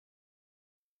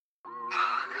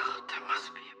Oh, God, there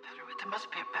must be a better way. There must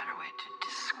be a better way to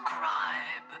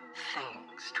describe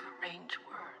things, to arrange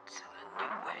words in a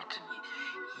new way, to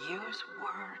use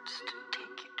words to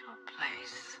take you to a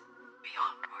place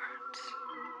beyond words.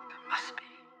 There must be.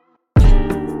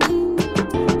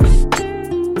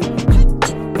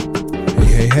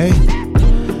 Hey.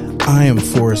 I am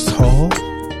Forrest Hall,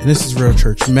 and this is Real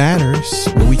Church Matters,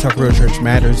 where we talk Real Church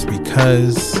Matters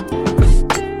because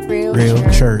Real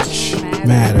Church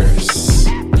Matters.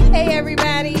 Hey,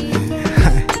 everybody.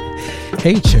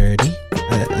 Hey, Charity.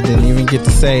 I didn't even get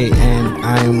to say, and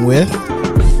I am with.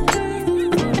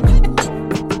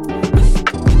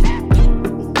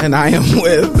 And I am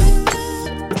with.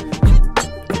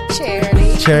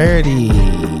 Charity.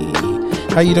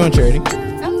 How you doing, Charity?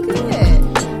 I'm good.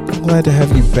 I'm glad to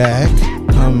have you back.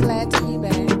 I'm glad to be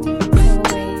back.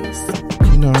 Always.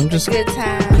 You know, I'm just good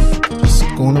time. Just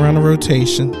going around the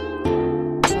rotation.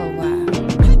 Oh wow.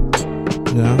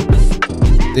 You know,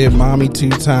 did mommy 2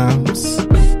 times.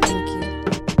 Thank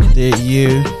you. Did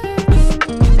you?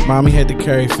 Mommy had to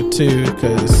carry for 2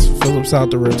 because Philip's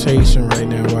out the rotation right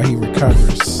now while he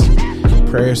recovers.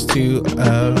 Prayers to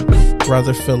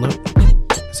brother Philip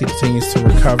as he continues to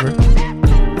recover.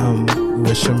 We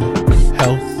wish him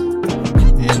health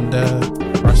and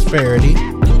prosperity,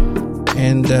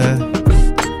 and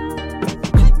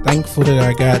thankful that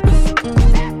I got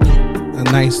a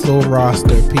nice little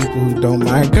roster of people who don't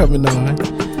mind coming on.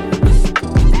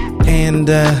 And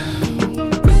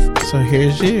so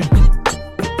here's you.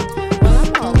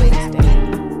 Well, I'm always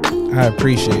there. I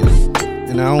appreciate it,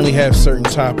 and I only have certain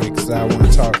topics that I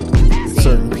want to talk with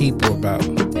certain people about.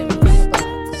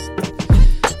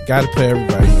 Got to put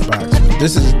everybody in the box. But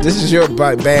this is your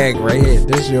bag right here.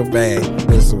 This is your bag.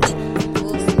 This one.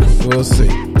 We'll see.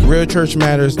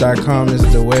 RealChurchMatters.com is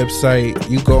the website.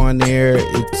 You go on there.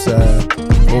 It's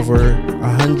over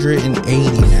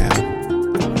 180 now.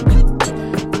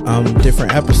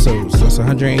 Different episodes. That's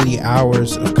 180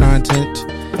 hours of content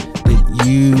that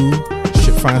you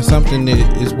should find something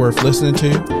that is worth listening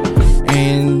to,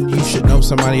 and you should know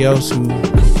somebody else who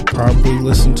probably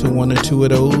listen to 1 or 2 of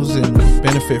those and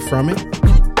benefit from it.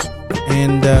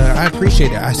 And I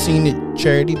appreciate it. I seen it,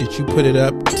 Charity, that you put it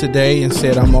up today and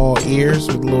said I'm all ears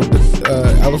with a little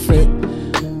elephant.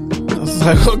 I was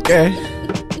like, okay,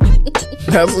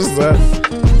 that's what's up.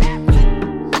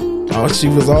 Oh, she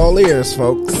was all ears,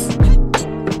 folks.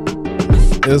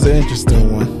 It was an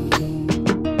interesting one.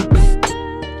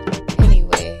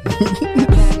 Anyway.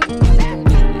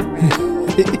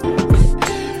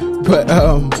 But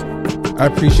I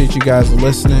appreciate you guys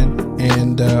listening,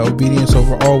 and obedience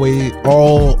over always,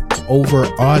 all over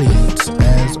audience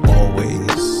as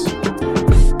always.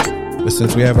 But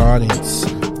since we have an audience,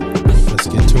 let's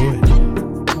get to it.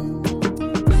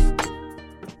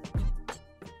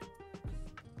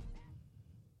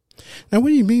 Now, what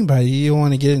do you mean by you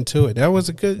want to get into it? That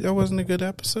wasn't a good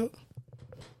episode.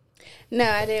 No,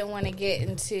 I didn't want to get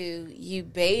into you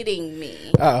baiting me.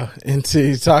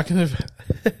 Into talking about.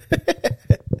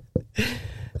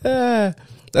 That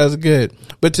was good.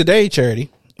 But today, Charity,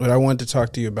 what I wanted to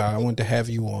talk to you about, I wanted to have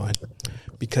you on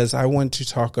because I want to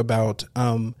talk about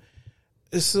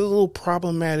it's a little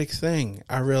problematic thing.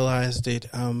 I realized that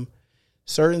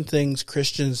certain things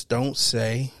Christians don't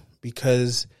say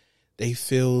because they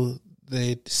feel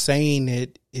that saying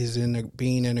it is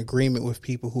being in agreement with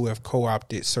people who have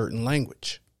co-opted certain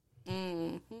language.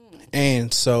 Mm-hmm.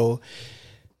 And so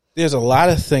there's a lot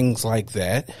of things like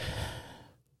that.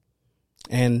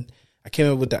 And I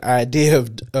came up with the idea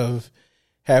of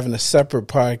having a separate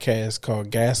podcast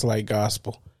called Gaslight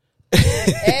Gospel.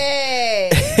 Hey.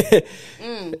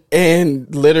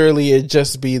 And literally it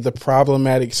just be the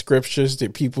problematic scriptures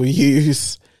that people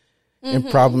use in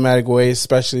problematic ways,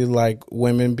 especially like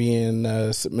women being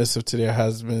submissive to their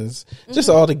husbands, just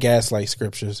all the gaslight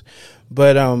scriptures.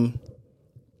 But and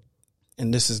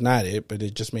this is not it, but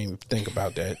it just made me think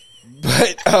about that.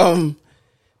 But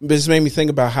this made me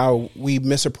think about how we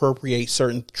misappropriate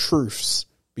certain truths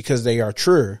because they are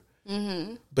true.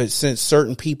 Mm-hmm. But since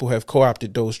certain people have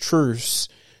co-opted those truths,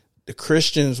 the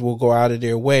Christians will go out of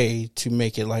their way to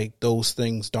make it like those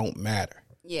things don't matter.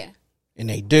 Yeah. And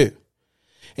they do.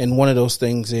 And one of those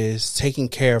things is taking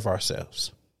care of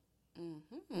ourselves.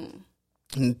 Mm-hmm.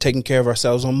 And taking care of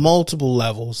ourselves on multiple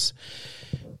levels.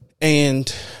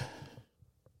 And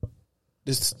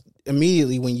this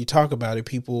immediately when you talk about it,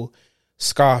 people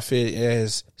scoff it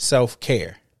as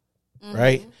self-care,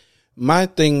 right? My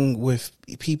thing with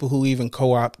people who even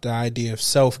co-opt the idea of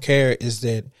self-care is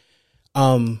that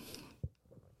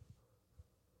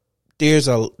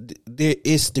there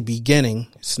is the beginning.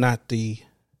 It's not the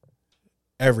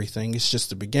everything. It's just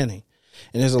the beginning.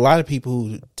 And there's a lot of people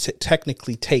who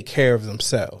technically take care of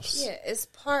themselves. Yeah, it's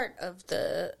part of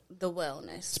the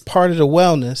wellness. It's part of the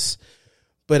wellness.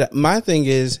 But my thing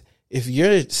is, if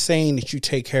you're saying that you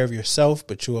take care of yourself,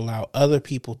 but you allow other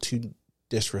people to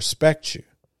disrespect you,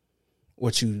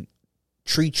 or to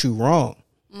treat you wrong,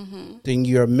 then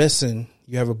you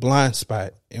have a blind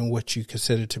spot in what you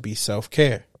consider to be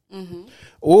self-care.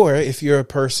 Or if you're a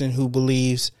person who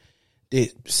believes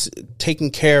that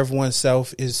taking care of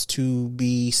oneself is to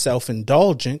be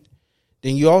self-indulgent,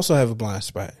 then you also have a blind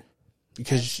spot,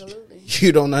 because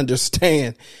you don't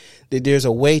understand that there's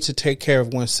a way to take care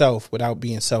of oneself without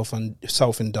being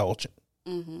self-indulgent.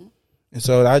 And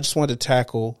so I just want to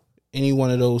tackle any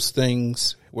one of those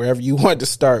things wherever you want to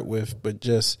start with, but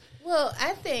just. Well,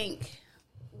 I think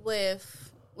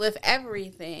with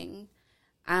everything,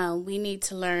 we need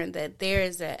to learn that there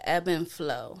is an ebb and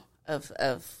flow of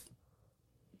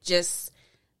just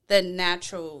the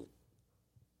natural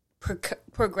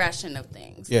progression of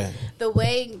things. Yeah. The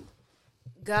way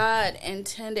God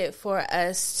intended for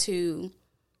us to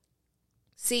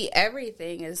see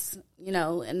everything is,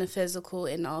 in the physical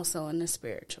and also in the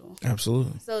spiritual.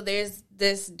 Absolutely. So there's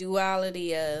this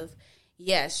duality of,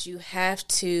 yes, you have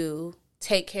to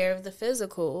take care of the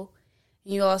physical.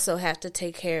 You also have to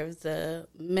take care of the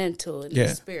mental and the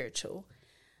spiritual.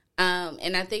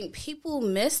 And I think people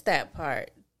miss that part.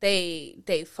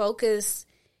 They focus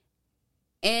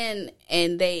and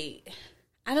they,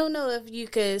 I don't know if you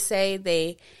could say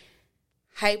they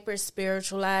hyper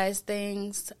spiritualize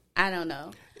things. I don't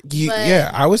know.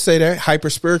 I would say that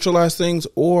hyper spiritualize things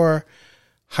or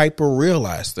hyper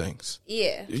realize things.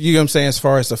 Yeah. You know what I'm saying? As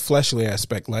far as the fleshly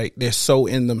aspect, like they're so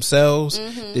in themselves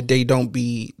that they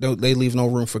they leave no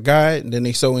room for God. And then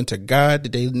they so into God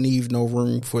that they leave no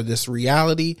room for this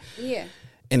reality. Yeah.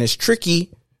 And it's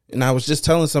tricky. And I was just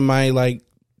telling somebody, like,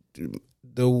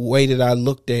 the way that I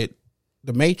looked at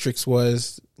the Matrix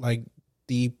was like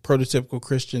the prototypical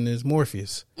Christian is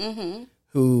Morpheus,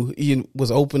 who was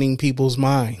opening people's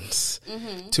minds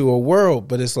to a world.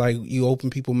 But it's like you open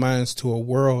people's minds to a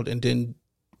world, and then,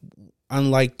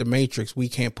 unlike the Matrix, we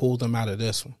can't pull them out of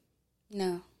this one.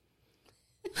 No.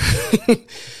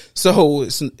 So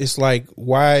it's like,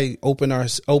 why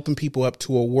open people up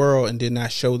to a world and then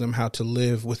not show them how to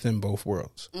live within both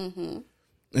worlds? And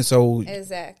so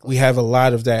we have a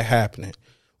lot of that happening.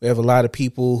 We have a lot of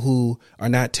people who are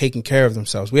not taking care of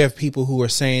themselves. We have people who are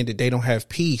saying that they don't have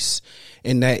peace,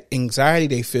 and that anxiety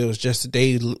they feel is just that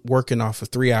they working off of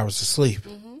 3 hours of sleep.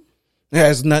 It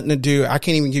has nothing to do. I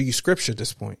can't even give you scripture at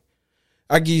this point.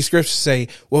 I give you scripture to say,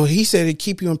 well, he said it'd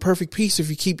keep you in perfect peace if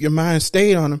you keep your mind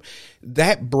stayed on him.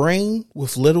 That brain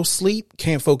with little sleep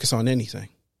can't focus on anything.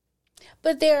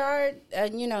 But there are,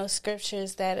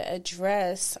 scriptures that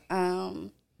address,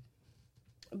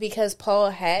 because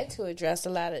Paul had to address a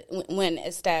lot of, when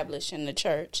establishing the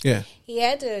church. Yeah. He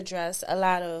had to address a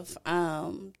lot of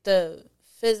the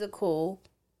physical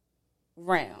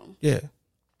realm. Yeah.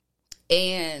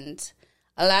 And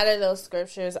a lot of those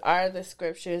scriptures are the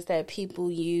scriptures that people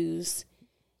use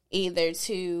either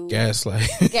to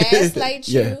gaslight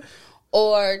you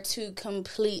or to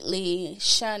completely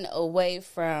shun away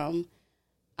from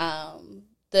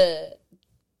the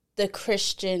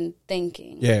Christian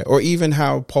thinking. Yeah, or even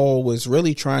how Paul was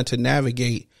really trying to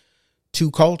navigate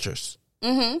two cultures.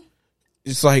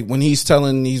 It's like when he's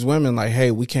telling these women, like,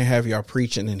 hey, we can't have y'all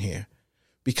preaching in here.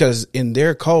 Because in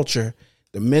their culture,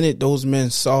 the minute those men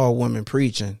saw a woman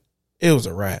preaching, it was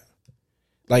a wrap.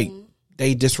 Like,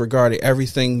 they disregarded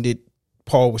everything that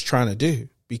Paul was trying to do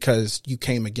because you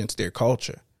came against their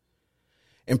culture.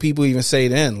 And people even say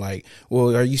then, like,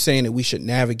 well, are you saying that we should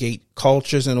navigate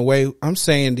cultures in a way? I'm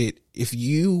saying that if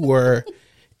you were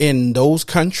in those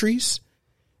countries,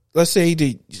 let's say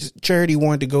the Charity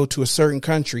wanted to go to a certain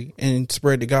country and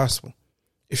spread the gospel.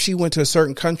 If she went to a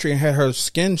certain country and had her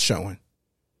skin showing,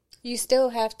 you still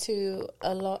have to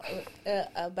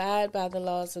abide by the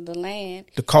laws of the land.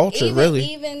 The culture,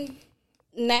 even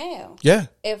now. Yeah.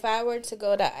 If I were to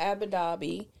go to Abu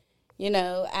Dhabi,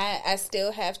 I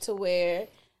still have to wear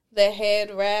the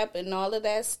head wrap and all of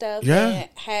that stuff. Yeah. And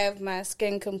have my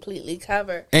skin completely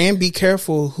covered. And be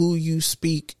careful who you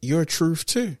speak your truth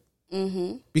to.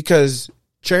 Because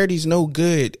Charity's no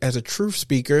good as a truth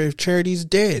speaker if Charity's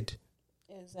dead.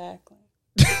 Exactly.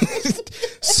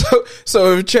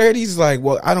 So if Charity's like,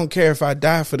 well, I don't care if I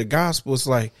die for the gospel, it's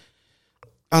like,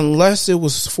 unless it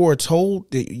was foretold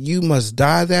that you must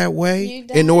die that way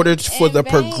in order for the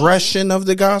progression of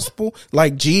the gospel,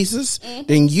 like Jesus,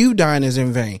 then you dying is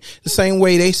in vain. The same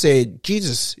way they said,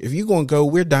 Jesus, if you're going to go,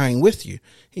 we're dying with you.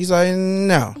 He's like,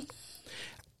 no.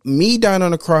 Me dying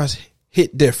on the cross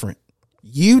hit different.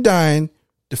 You dying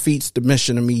defeats the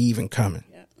mission of me even coming.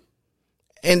 Yeah.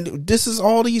 And this is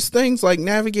all these things like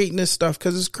navigating this stuff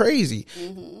because it's crazy.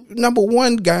 Mm-hmm. Number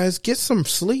one, guys, get some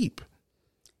sleep.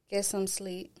 Get some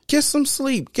sleep. Get some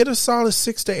sleep. Get a solid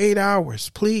 6 to 8 hours,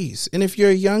 please. And if you're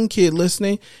a young kid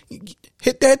listening,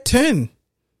 hit that 10.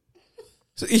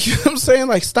 So, you know what I'm saying?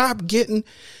 Like, stop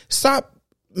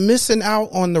missing out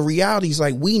on the realities.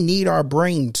 Like, we need our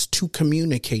brains to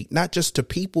communicate, not just to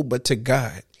people, but to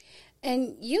God.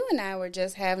 And you and I were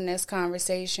just having this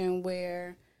conversation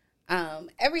where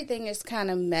everything is kind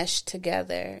of meshed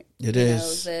together. It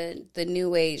is. The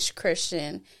New Age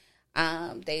Christian,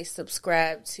 they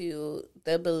subscribe to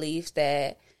the belief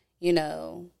that, you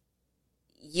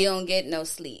don't get no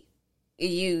sleep.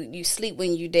 You sleep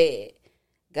when you dead.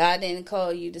 God didn't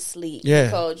call you to sleep. Yeah.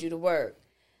 He called you to work.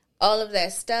 All of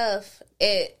that stuff,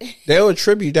 they'll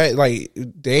attribute that, like,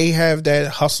 they have that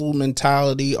hustle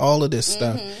mentality, all of this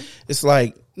stuff. It's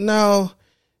like, no,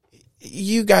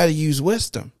 you got to use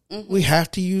wisdom. We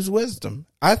have to use wisdom.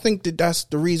 I think that's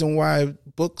the reason why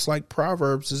books like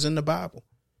Proverbs is in the Bible.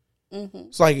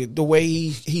 It's like the way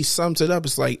he sums it up.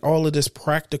 It's like all of this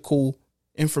practical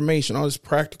information, all this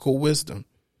practical wisdom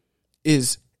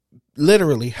is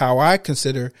literally how I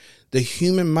consider the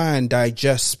human mind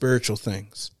digests spiritual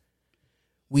things.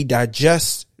 We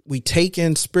take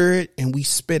in spirit and we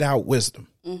spit out wisdom.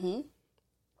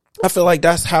 I feel like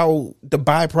that's how the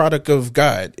byproduct of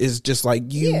God is, just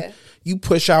like you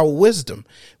push out wisdom.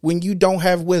 When you don't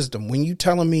have wisdom, when you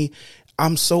telling me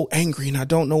I'm so angry and I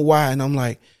don't know why, and I'm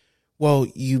like, well,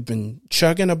 you've been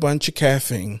chugging a bunch of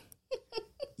caffeine.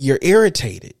 You're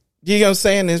irritated. You know what I'm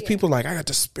saying? There's people like, I got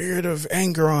the spirit of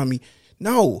anger on me.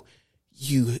 No,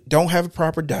 you don't have a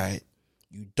proper diet.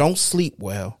 You don't sleep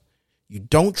well. You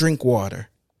don't drink water.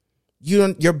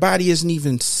 Your body isn't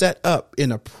even set up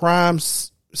in a prime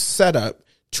setup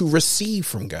to receive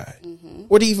from God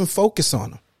or to even focus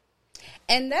on Him.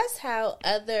 And that's how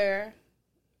other,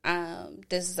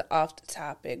 this is off the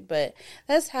topic, but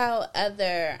that's how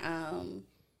other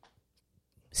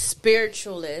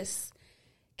spiritualists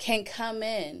can come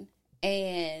in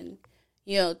and,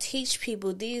 teach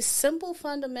people these simple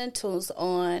fundamentals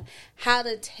on how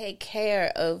to take care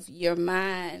of your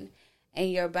mind and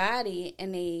your body,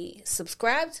 and they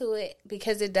subscribe to it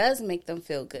because it does make them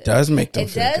feel good. It does make them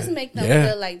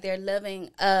feel like they're living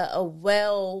a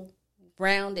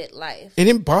well-rounded life. And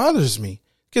it bothers me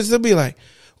because they'll be like,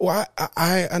 well,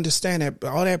 I understand that,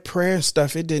 but all that prayer and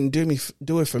stuff, it didn't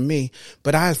do it for me,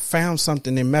 but I found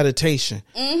something in meditation.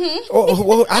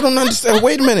 Well, I don't understand.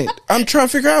 Wait a minute. I'm trying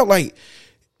to figure out, like,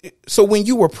 so when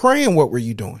you were praying, what were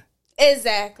you doing?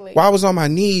 Exactly. Well, I was on my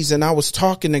knees and I was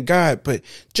talking to God, but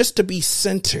just to be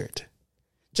centered,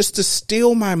 just to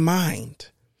still my mind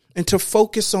and to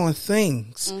focus on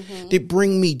things that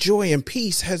bring me joy and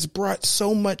peace has brought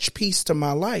so much peace to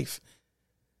my life.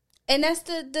 And that's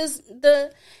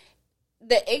the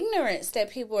ignorance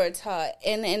that people are taught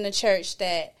in the church.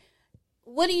 That,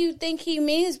 what do you think he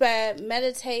means by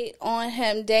meditate on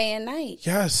him day and night?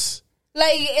 Yes.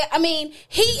 Like, I mean,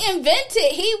 he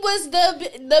was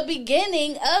the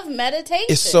beginning of meditation.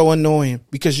 It's so annoying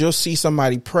because you'll see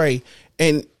somebody pray,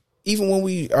 and even when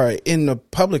we are in the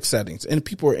public settings and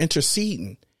people are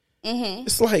interceding,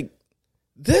 it's like,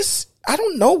 this, I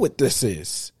don't know what this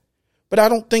is, but I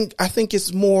think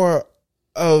it's more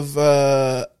of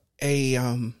what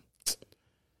do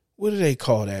they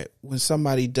call that? When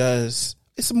somebody does,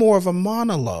 it's more of a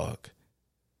monologue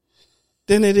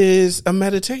than it is a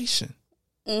meditation.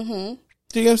 Do you know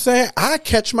what I'm saying? I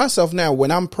catch myself now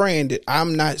when I'm praying that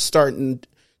I'm not starting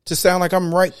to sound like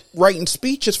I'm writing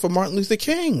speeches for Martin Luther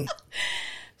King.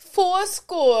 4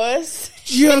 scores.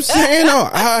 You know what I'm saying? Oh,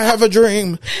 I have a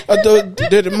dream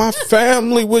that my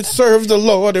family would serve the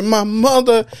Lord and my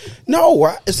mother.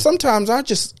 No, sometimes I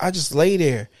just lay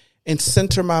there and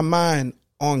center my mind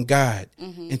on God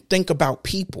and think about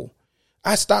people.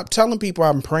 I stop telling people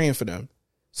I'm praying for them.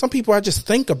 Some people I just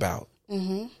think about.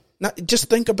 Not just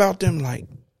think about them like,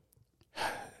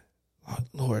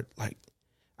 Lord, like,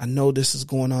 I know this is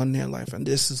going on in their life and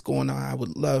this is going on. I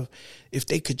would love if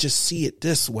they could just see it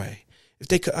this way, if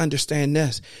they could understand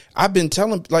this. I've been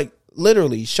telling, like,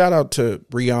 literally, shout out to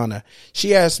Brianna.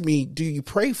 She asked me, do you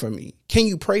pray for me? Can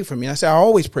you pray for me? I said, I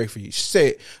always pray for you. She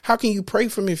said, how can you pray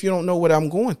for me if you don't know what I'm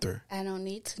going through? I don't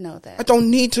need to know that. I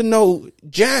don't need to know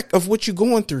jack of what you're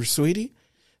going through, sweetie.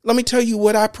 Let me tell you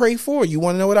what I pray for. You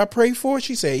want to know what I pray for?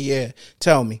 She said, yeah,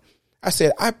 tell me. I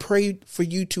said, I prayed for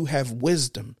you to have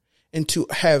wisdom and to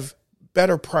have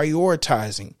better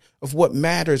prioritizing of what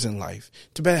matters in life,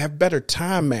 to have better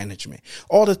time management.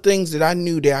 All the things that I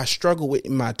knew that I struggled with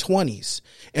in my 20s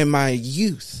and my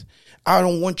youth. I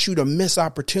don't want you to miss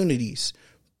opportunities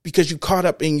because you caught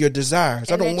up in your desires.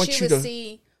 And I don't want you to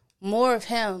see more of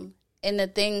him in the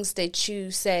things that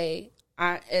you say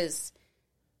are as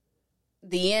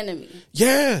the enemy.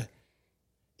 Yeah.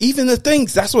 Even the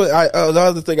things, that's what the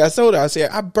other thing I told her, I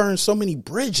said, I burned so many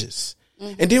bridges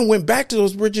and then went back to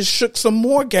those bridges, shook some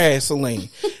more gasoline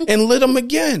and lit them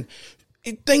again.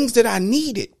 Things that I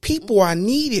needed, people I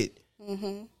needed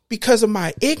because of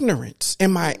my ignorance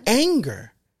and my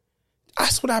anger.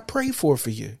 That's what I pray for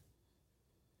you.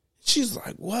 She's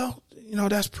like, well,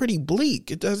 that's pretty bleak.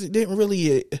 It doesn't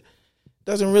really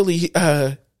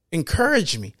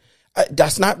encourage me.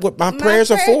 That's not what my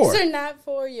prayers are for. My prayers are not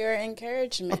for your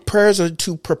encouragement. My prayers are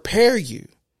to prepare you,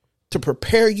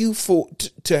 for.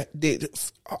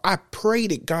 I pray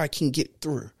that God can get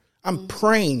through. I'm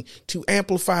praying to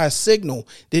amplify a signal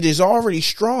that is already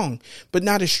strong, but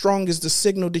not as strong as the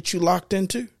signal that you locked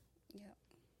into. Yeah.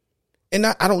 And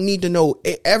I don't need to know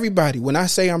everybody. When I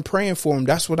say I'm praying for them,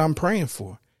 that's what I'm praying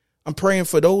for. I'm praying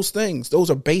for those things. Those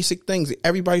are basic things that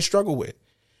everybody struggle with.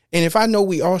 And if I know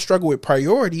we all struggle with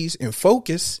priorities and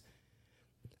focus,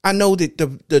 I know that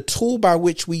the tool by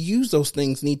which we use those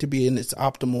things need to be in its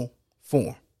optimal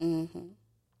form. Mm-hmm.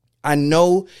 I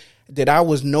know that I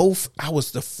was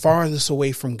the farthest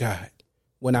away from God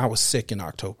when I was sick in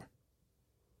October.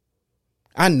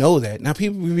 I know that. Now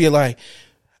people will be like,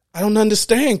 I don't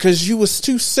understand because you was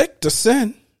too sick to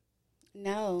sin.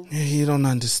 No. You don't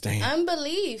understand.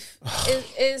 Unbelief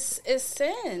is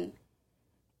sin.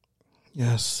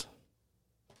 Yes.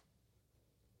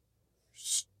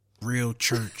 Real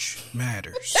church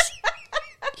matters.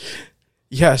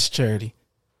 Yes, Charity.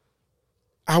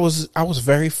 I was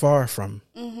very far from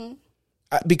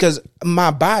because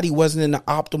my body wasn't in the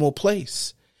optimal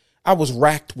place. I was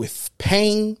racked with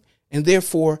pain, and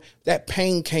therefore that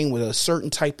pain came with a certain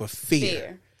type of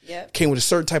fear. Yep. Came with a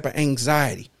certain type of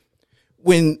anxiety.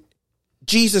 When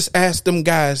Jesus asked them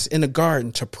guys in the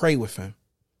garden to pray with him,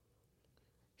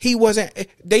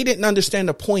 they didn't understand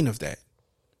the point of that,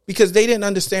 because they didn't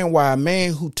understand why a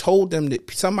man who told them that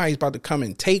somebody's about to come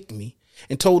and take me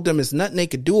and told them there's nothing they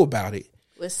could do about it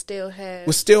would still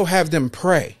have them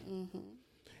pray. Mm-hmm.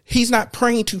 He's not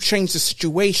praying to change the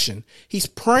situation. He's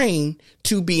praying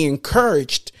to be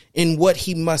encouraged in what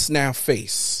he must now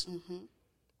face. Mm-hmm.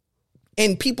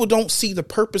 And people don't see the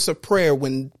purpose of prayer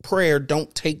when prayer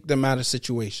don't take them out of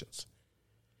situations.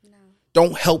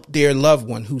 Don't help their loved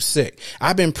one who's sick.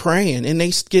 I've been praying and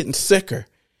they getting sicker.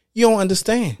 You don't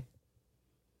understand.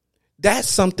 That's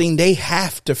something they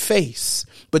have to face,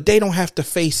 but they don't have to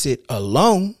face it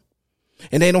alone,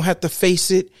 and they don't have to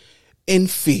face it in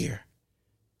fear.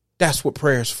 That's what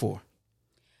prayer's for.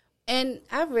 And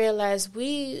I realized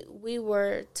we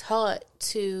were taught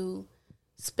to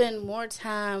spend more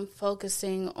time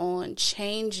focusing on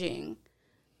changing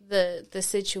the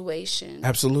situation.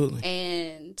 Absolutely.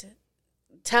 And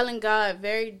telling God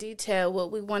very detailed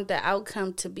what we want the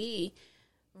outcome to be,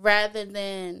 rather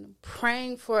than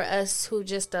praying for us to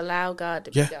just allow God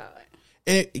to be God.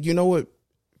 And you know what?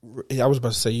 I was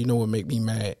about to say, what make me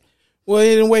mad? Well,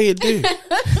 in a way it did.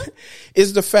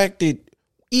 Is the fact that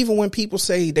even when people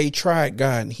say they tried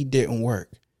God and he didn't work,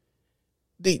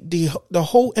 the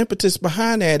whole impetus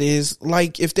behind that is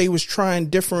like if they was trying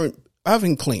different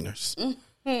oven cleaners.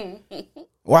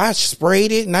 Well, I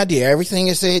sprayed it and I did everything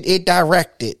it said, it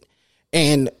directed,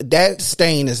 and that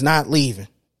stain is not leaving.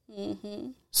 Mm-hmm.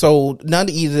 So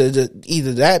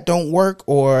either that don't work,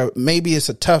 or maybe it's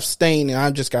a tough stain and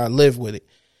I just gotta live with it.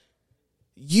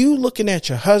 You looking at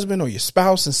your husband or your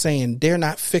spouse and saying they're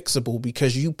not fixable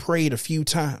because you prayed a few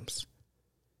times.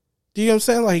 Do you know what I'm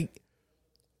saying? Like,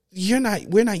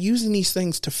 we're not using these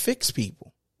things to fix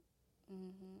people.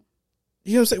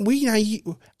 You know what I'm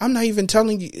saying? I'm not even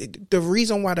telling you the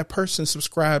reason why the person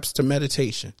subscribes to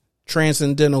meditation,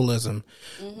 transcendentalism,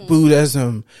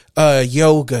 Buddhism,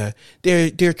 yoga.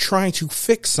 They're trying to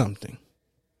fix something.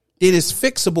 It is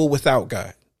fixable without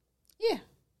God. Yeah.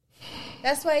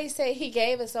 That's why he said he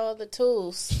gave us all the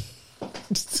tools.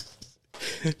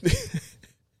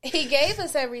 He gave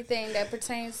us everything that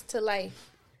pertains to life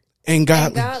and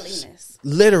godliness.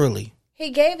 Literally. He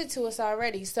gave it to us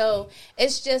already. So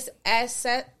it's just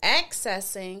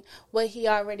accessing what he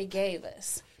already gave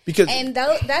us. And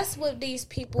that's what these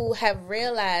people have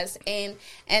realized. And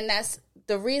that's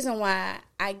the reason why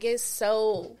I get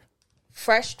so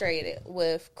frustrated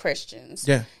with Christians.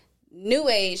 Yeah. New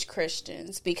age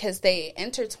Christians, because they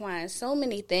intertwine so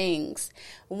many things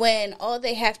when all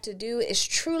they have to do is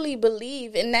truly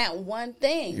believe in that one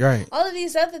thing. Right. All of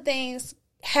these other things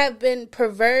have been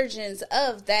perversions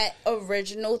of that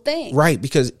original thing. Right,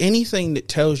 because anything that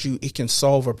tells you it can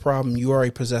solve a problem you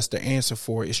already possess the answer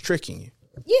for is tricking you.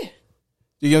 Yeah.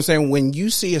 You know what I'm saying? When you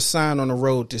see a sign on the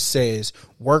road that says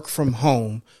work from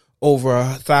home over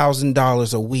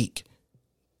 $1,000 a week,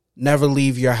 never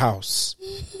leave your house.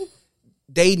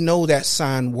 They know that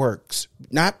sign works,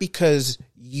 not because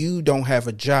you don't have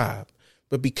a job,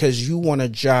 but because you want a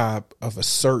job of a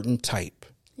certain type.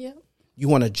 Yep. You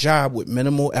want a job with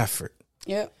minimal effort.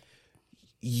 Yep.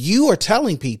 You are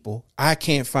telling people, I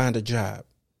can't find a job.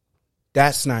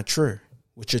 That's not true.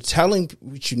 What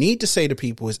you need to say to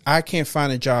people is, I can't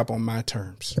find a job on my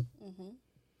terms. Mm-hmm.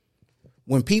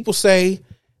 When people say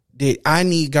that I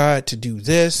need God to do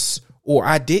this, or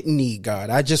I didn't need God,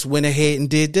 I just went ahead and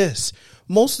did this.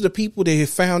 Most of the people that have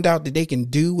found out that they can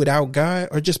do without God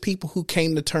are just people who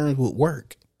came to terms with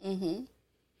work. Mm-hmm.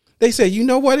 They say, you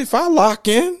know what? If I lock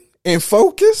in and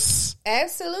focus,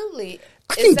 absolutely,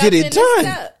 I can get it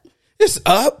done. It's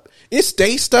up. It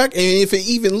stays stuck. And if it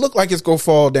even look like it's going to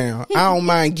fall down, I don't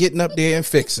mind getting up there and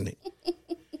fixing it.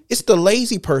 It's the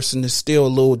lazy person that's still a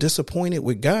little disappointed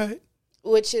with God.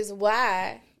 Which is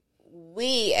why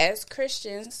we as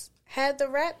Christians have the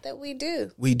rap that we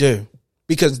do. We do.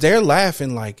 Because they're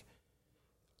laughing like,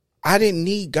 I didn't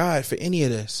need God for any of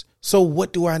this. So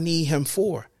what do I need him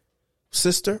for?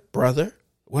 Sister, brother,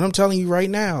 what I'm telling you right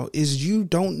now is you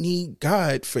don't need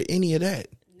God for any of that.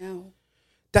 No.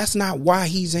 That's not why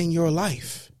he's in your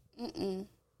life. Mm-mm.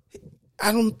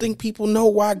 I don't think people know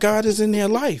why God is in their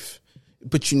life.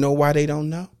 But you know why they don't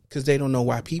know? Because they don't know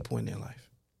why people in their life.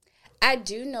 I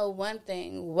do know one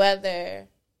thing,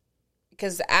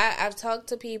 because I've talked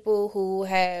to people who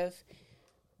have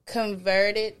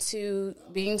converted to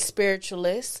being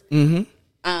spiritualists. Mm-hmm.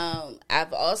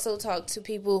 I've also talked to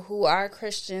people who are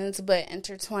Christians but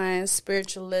intertwine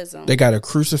spiritualism. They got a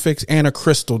crucifix and a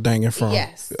crystal dangling from.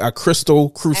 Yes. A crystal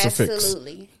crucifix.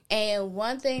 Absolutely. And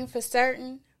one thing for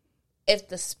certain, if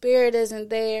the spirit isn't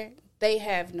there, they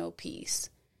have no peace.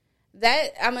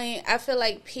 I feel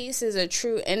like peace is a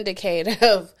true indicator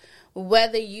of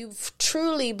whether you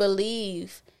truly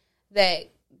believe that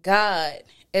God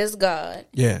is God.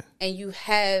 Yeah. And you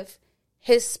have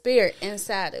his spirit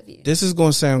inside of you. This is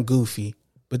going to sound goofy,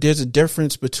 but there's a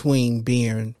difference between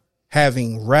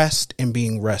having rest and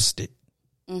being rested.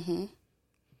 Mm-hmm.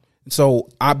 So,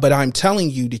 but I'm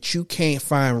telling you that you can't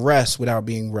find rest without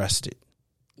being rested.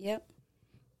 Yep.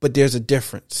 But there's a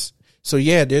difference. So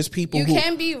yeah, there's people you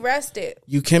can be rested.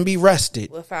 You can be rested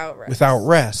without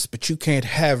rest, but you can't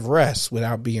have rest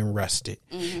without being rested.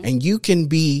 Mm-hmm. And you can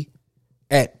be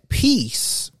at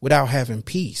peace without having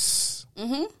peace.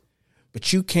 Mm-hmm.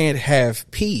 But you can't have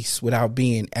peace without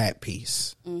being at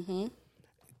peace. Mm-hmm.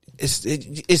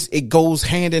 It goes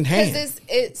hand in hand. Because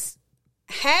it's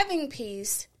having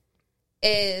peace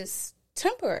is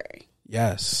temporary.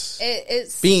 Yes.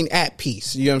 It's being at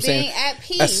peace. You know what I'm saying? Being at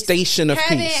peace. A station of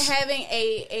peace. Having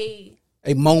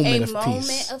a moment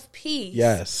of peace.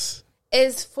 Yes.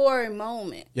 Is for a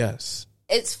moment. Yes.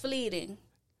 It's fleeting.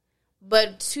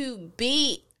 But to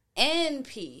be in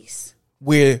peace,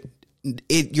 where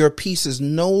your peace is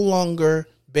no longer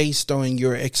based on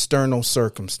your external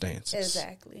circumstances.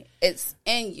 Exactly. It's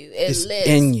in you. It lives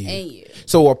in you.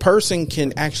 So a person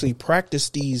can actually practice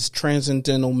these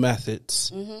transcendental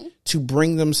methods to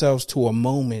bring themselves to a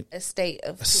moment, a state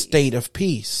of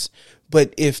peace.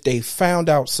 But if they found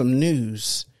out some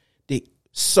news that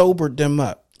sobered them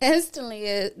up,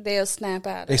 instantly they'll snap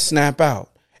out. They snap out.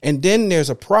 And then there's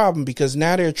a problem because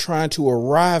now they're trying to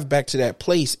arrive back to that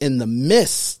place in the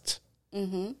midst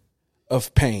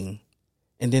of pain.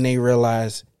 And then they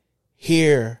realize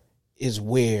here is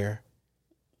where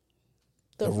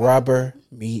the rubber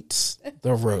meets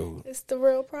the road. It's the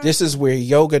real problem. This is where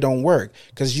yoga don't work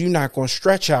because you're not going to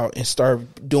stretch out and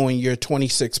start doing your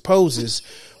 26 poses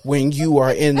when you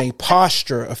are in a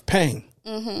posture of pain.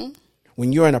 Mm-hmm.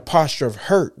 When you're in a posture of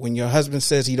hurt, when your husband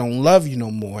says he don't love you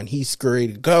no more and he's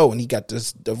ready to go and he got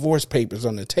this divorce papers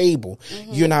on the table,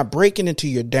 you're not breaking into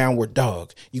your downward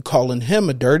dog. You calling him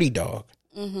a dirty dog.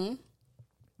 Mm-hmm.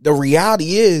 The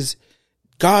reality is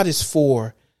God is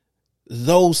for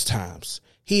those times.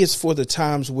 He is for the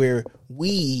times where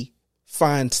we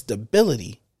find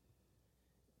stability.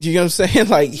 Do you know what I'm saying?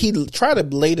 Like he tried to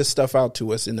lay the stuff out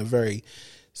to us in a very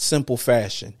simple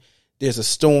fashion. There's a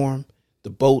storm. The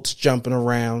boat's jumping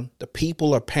around. The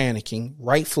people are panicking,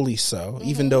 rightfully so,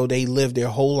 even though they lived their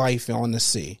whole life on the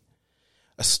sea.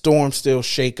 A storm still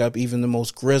shake up even the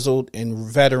most grizzled and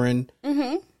veteran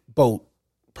boat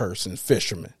person,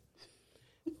 fisherman.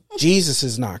 Jesus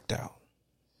is knocked out.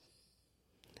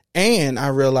 And I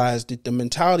realized that the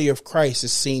mentality of Christ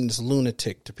is seen as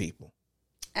lunatic to people.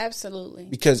 Absolutely.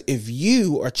 Because if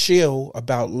you are chill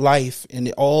about life and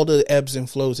all the ebbs and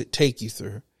flows it take you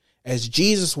through, as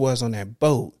Jesus was on that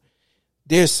boat,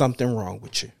 there's something wrong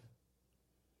with you.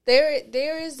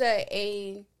 There is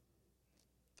a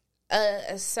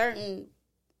certain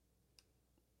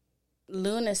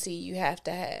lunacy you have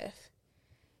to have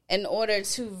in order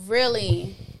to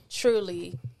really,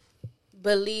 truly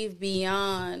believe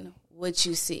beyond what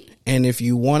you see. And if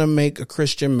you want to make a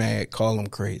Christian mad, call them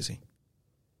crazy.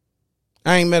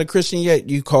 I ain't met a Christian yet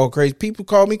you call crazy. People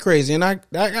call me crazy, and I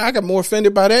got more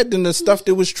offended by that than the stuff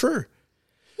that was true.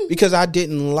 Because I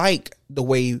didn't like the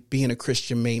way being a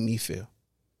Christian made me feel.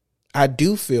 I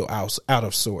do feel out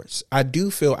of sorts. I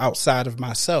do feel outside of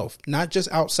myself, not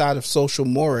just outside of social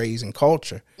mores and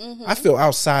culture. Mm-hmm. I feel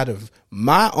outside of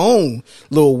my own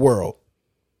little world,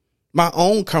 my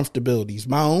own comfortabilities,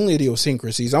 my own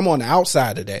idiosyncrasies. I'm on the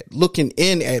outside of that, looking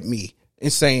in at me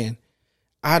and saying,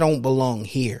 I don't belong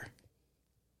here.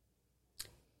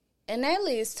 And that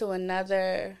leads to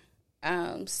another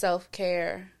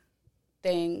self-care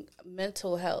thing,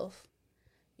 mental health.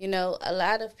 You know, a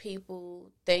lot of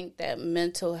people think that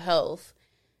mental health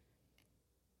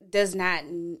it's not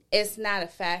a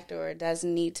factor, or it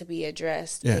doesn't need to be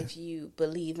addressed if you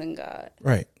believe in God.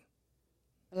 Right.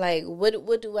 Like,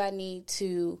 what do I need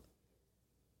to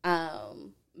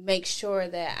make sure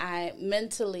that I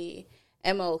mentally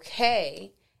am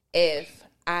okay if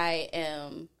I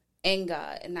am in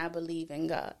God and I believe in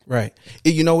God? Right.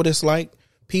 You know what it's like?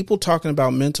 People talking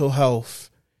about mental health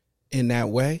in that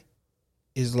way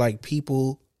is like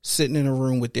people sitting in a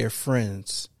room with their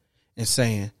friends and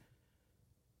saying,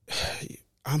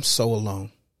 I'm so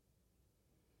alone.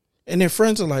 And their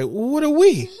friends are like, what are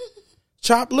we?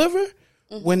 Chopped liver?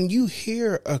 Mm-hmm. When you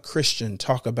hear a Christian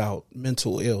talk about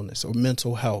mental illness or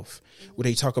mental health, where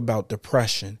they talk about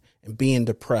depression and being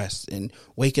depressed and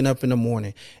waking up in the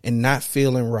morning and not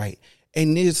feeling right,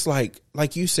 and it's like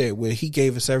you said, where he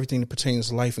gave us everything that pertains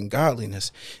to life and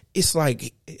godliness. It's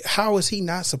like, how is he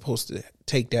not supposed to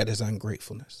take that as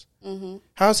ungratefulness? Mm-hmm.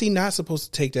 How is he not supposed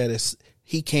to take that as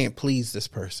he can't please this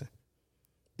person?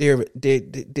 They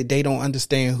don't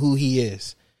understand who he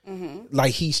is. Mm-hmm.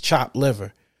 Like he's chopped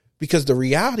liver. Because the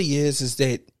reality is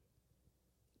that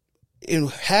in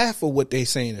half of what they're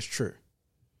saying is true.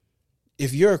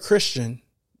 If you're a Christian,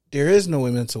 there is no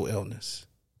mental illness.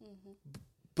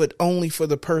 But only for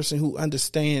the person who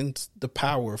understands the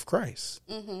power of Christ.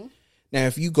 Mm-hmm. Now,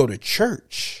 if you go to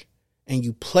church and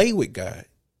you play with God,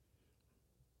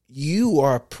 you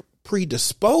are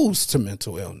predisposed to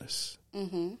mental illness.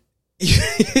 Mm-hmm.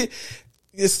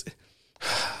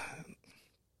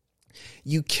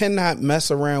 You cannot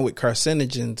mess around with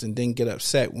carcinogens and then get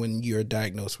upset when you're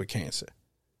diagnosed with cancer.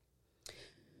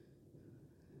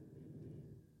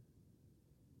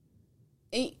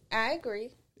 I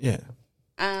agree. Yeah.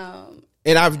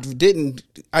 And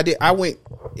I went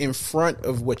in front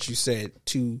of what you said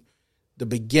to the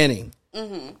beginning.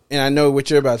 Mm-hmm. And I know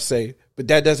what you're about to say, but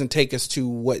that doesn't take us to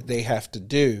what they have to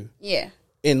do. Yeah.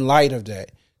 In light of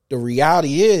that, the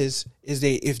reality is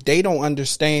that if they don't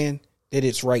understand that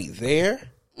it's right there,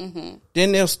 mm-hmm.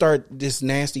 then they'll start this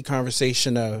nasty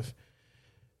conversation of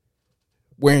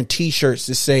wearing T-shirts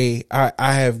that say, I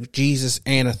have Jesus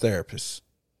and a therapist.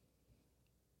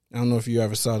 I don't know if you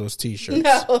ever saw those T-shirts.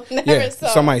 No, never saw.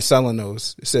 Somebody selling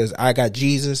those. It says, I got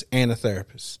Jesus and a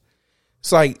therapist.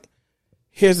 It's like,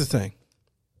 here's the thing.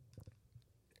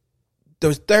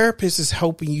 The therapist is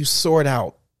helping you sort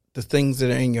out the things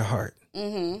that are in your heart.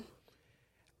 Mm-hmm.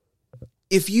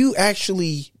 If you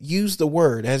actually use the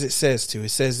word as it says to, it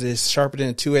says it's sharper than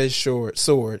a two-edged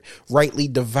sword, rightly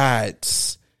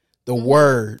divides the mm-hmm.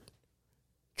 word,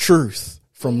 truth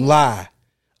from lie,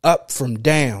 up from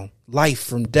down, life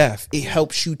from death. It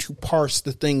helps you to parse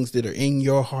the things that are in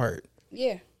your heart.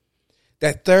 Yeah.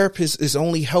 That therapist is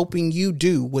only helping you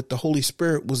do what the Holy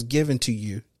Spirit was given to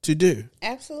you to do.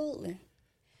 Absolutely.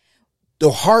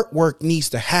 The heart work needs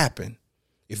to happen.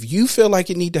 If you feel like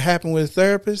it need to happen with a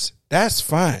therapist, that's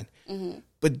fine. Mm-hmm.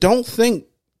 But don't think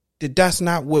that that's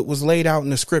not what was laid out in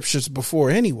the scriptures before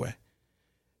anyway.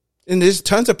 And there's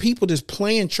tons of people that's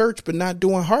playing church but not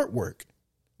doing heart work.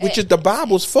 Which is the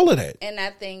Bible's full of that. And I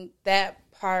think that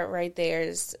part right there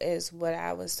is what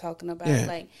I was talking about. Yeah.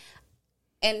 Like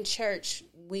in church,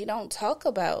 we don't talk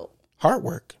about heart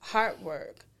work,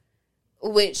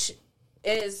 which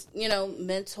is,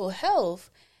 mental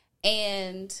health.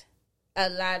 And a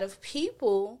lot of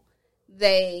people,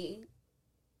 they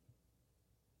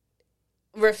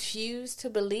refuse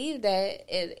to believe that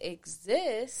it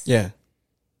exists. Yeah.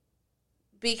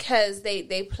 because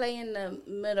they play in the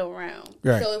middle realm.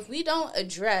 Right. So if we don't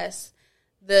address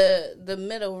the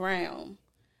middle realm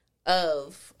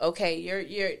of, okay,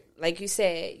 you're like you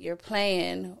said, you're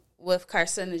playing with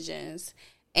carcinogens,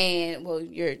 and well,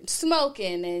 you're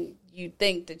smoking, and you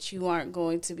think that you aren't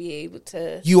going to be able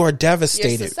to. You are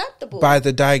devastated susceptible by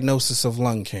the diagnosis of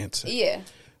lung cancer. Yeah.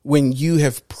 When you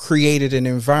have created an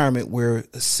environment where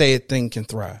a said thing can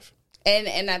thrive.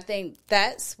 And I think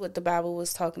that's what the Bible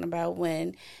was talking about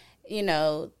when, you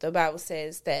know, the Bible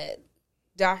says that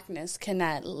darkness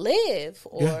cannot live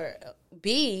or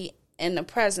be in the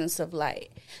presence of light.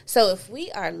 So if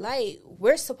we are light,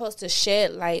 we're supposed to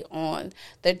shed light on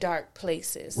the dark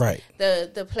places. Right.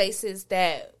 The places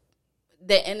that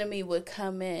the enemy would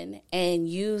come in and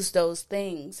use those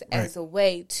things as a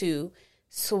way to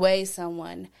sway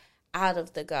someone out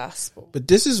of the gospel. But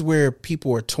this is where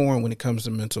people are torn when it comes to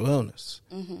mental illness.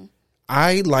 Mm-hmm.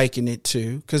 I liken it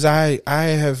to, because I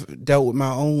have dealt with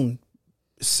my own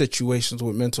situations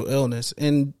with mental illness,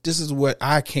 and this is what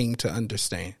I came to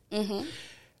understand. Mm-hmm.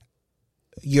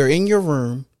 You're in your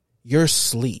room, you're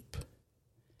asleep.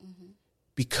 Mm-hmm.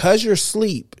 Because you're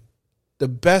asleep, the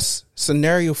best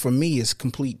scenario for me is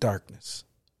complete darkness.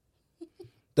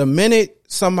 The minute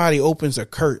somebody opens a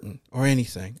curtain or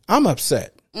anything, I'm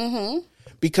upset. Mm-hmm.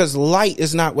 Because light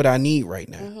is not what I need right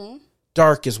now. Mm-hmm.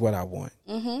 Dark is what I want.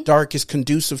 Mm-hmm. Dark is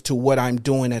conducive to what I'm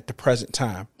doing at the present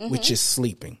time, which is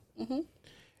sleeping. Mm-hmm.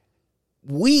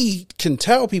 We can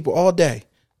tell people all day,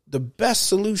 the best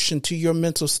solution to your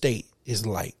mental state is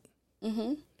light.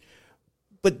 Mm-hmm.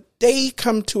 But they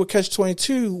come to a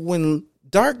catch-22 when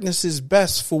darkness is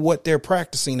best for what they're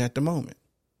practicing at the moment.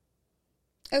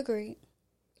 Agreed.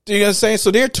 Do you know what I'm saying?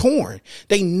 So they're torn.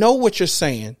 They know what you're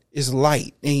saying is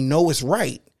light. They know it's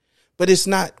right, but it's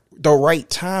not the right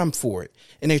time for it.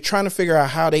 And they're trying to figure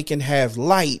out how they can have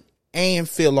light and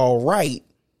feel all right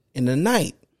in the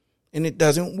night. And it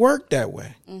doesn't work that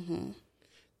way. Mm-hmm.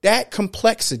 That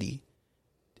complexity,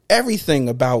 everything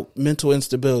about mental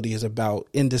instability is about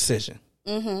indecision.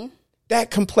 Mm-hmm.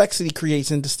 That complexity creates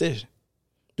indecision.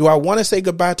 Do I want to say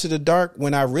goodbye to the dark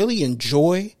when I really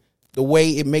enjoy the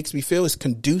way it makes me feel is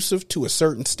conducive to a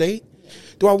certain state?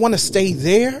 Do I want to stay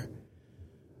there?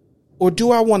 Or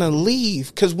do I want to leave?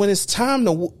 Because when it's time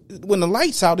to, when the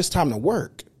light's out, it's time to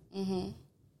work. Mm-hmm.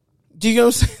 Do you know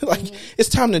what I'm saying? Like, it's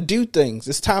time to do things.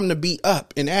 It's time to be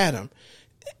up and at 'em.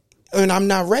 And I'm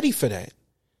not ready for that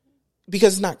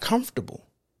because it's not comfortable.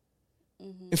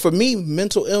 Mm-hmm. And for me,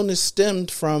 mental illness stemmed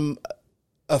from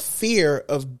a fear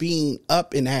of being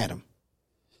up and at 'em.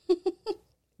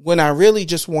 When I really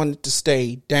just wanted to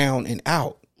stay down and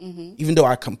out, even though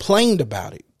I complained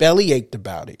about it, belly ached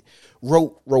about it,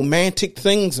 wrote romantic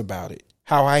things about it,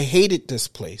 how I hated this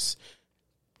place.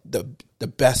 The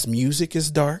best music is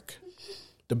dark.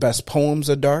 The best poems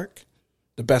are dark.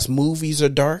 The best movies are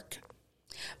dark.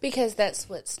 Because that's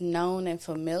what's known and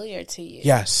familiar to you.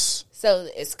 Yes. So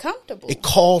it's comfortable. It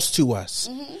calls to us.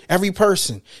 Mm-hmm. Every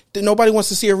person. Nobody wants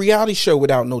to see a reality show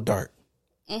without no dark.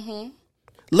 Mm-hmm.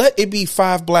 Let it be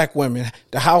 5 black women,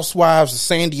 the housewives of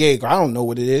San Diego. I don't know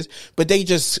what it is, but they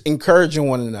just encouraging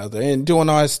one another and doing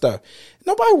all that stuff.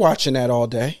 Nobody watching that all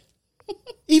day.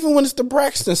 Even when it's the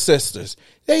Braxton sisters,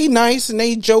 they nice and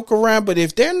they joke around, but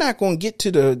if they're not going to get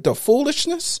to the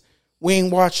foolishness, we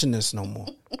ain't watching this no more.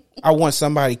 I want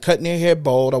somebody cutting their hair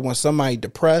bald. I want somebody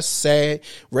depressed, sad,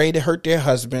 ready to hurt their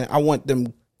husband. I want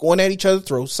them going at each other's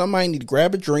throats. Somebody need to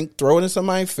grab a drink, throw it in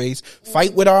somebody's face,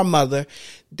 fight with our mother.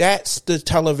 That's the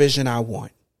television I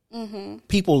want. Mm-hmm.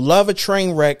 People love a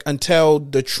train wreck until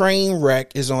the train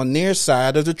wreck is on their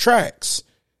side of the tracks.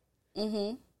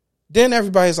 Mm-hmm. Then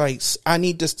everybody's like, I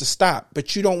need this to stop.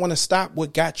 But you don't want to stop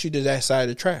what got you to that side of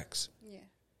the tracks. Yeah.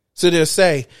 So they'll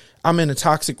say, I'm in a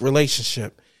toxic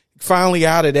relationship. Finally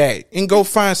out of that. And go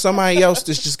find somebody else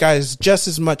that's just got just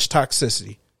as much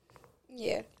toxicity.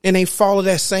 Yeah. And they follow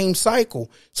that same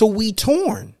cycle. So we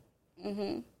torn.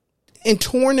 Mm-hmm. And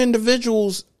torn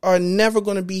individuals are never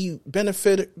going to be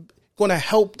going to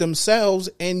help themselves.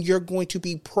 And you're going to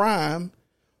be prime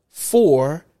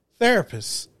for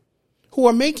therapists who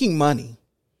are making money.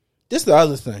 This is the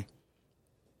other thing.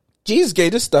 Jesus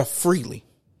gave this stuff freely.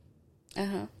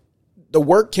 Uh-huh. The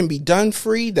work can be done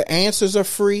free. The answers are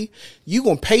free. You're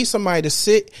going to pay somebody to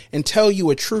sit and tell you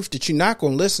a truth that you're not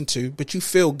going to listen to, but you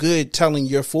feel good telling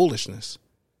your foolishness.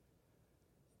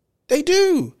 They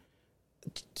do.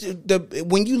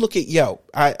 When you look at Yelp,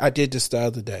 I did this the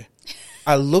other day.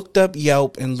 I looked up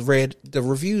Yelp and read the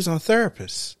reviews on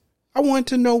therapists. I wanted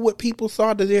to know what people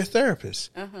thought of their therapists.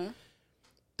 Uh-huh.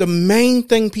 The main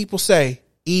thing people say,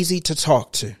 easy to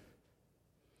talk to,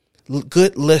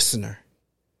 good listener.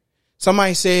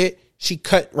 Somebody said She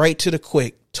cut right to the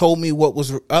quick, told me what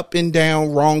was up and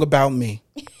down wrong about me.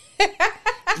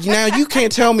 Now you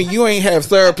can't tell me you ain't have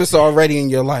therapists already in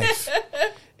your life.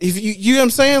 If you know what I'm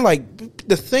saying? Like,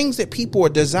 the things that people are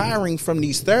desiring from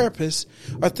these therapists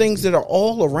are things that are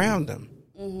all around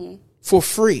them for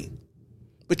free,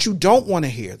 but you don't want to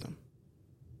hear them.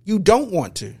 You don't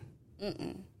want to.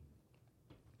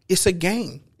 It's a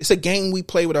game. It's a game we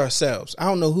play with ourselves. I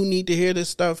don't know who need to hear this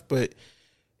stuff, but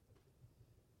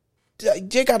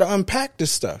you got to unpack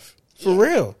this stuff for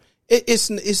real.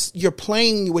 It's you're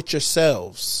playing with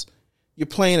yourselves. You're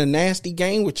playing a nasty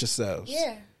game with yourselves.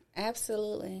 Yeah,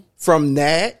 absolutely. From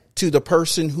that to the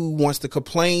person who wants to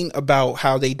complain about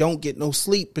how they don't get no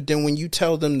sleep, but then when you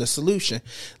tell them the solution,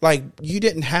 like, you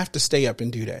didn't have to stay up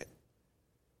and do that.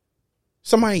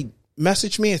 Somebody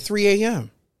messaged me at 3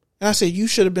 a.m. and I said, you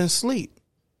should have been asleep.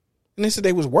 And they said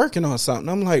they was working on something.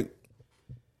 I'm like,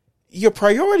 your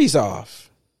priorities off.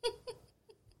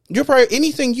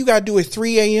 Anything you got to do at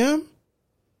 3 a.m.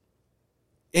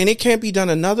 and it can't be done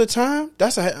another time,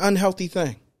 that's an unhealthy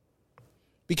thing.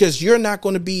 Because you're not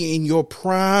going to be in your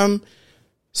prime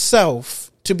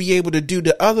self to be able to do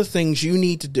the other things you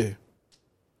need to do.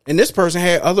 And this person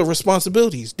had other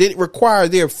responsibilities that require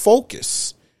their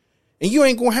focus. And you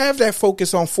ain't going to have that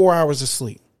focus on 4 hours of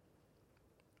sleep.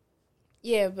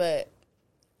 Yeah, but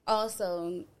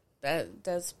also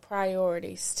that's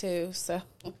priorities too. So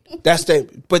that's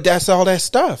that. But that's all that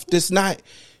stuff. That's not.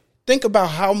 Think about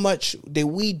how much that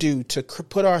we do to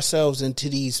put ourselves into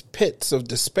these pits of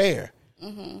despair.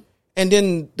 And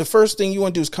then the first thing you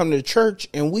want to do is come to the church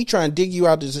and we try and dig you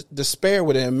out of despair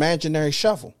with an imaginary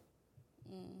shovel.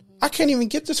 I can't even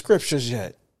get the scriptures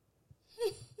yet.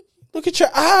 Look at your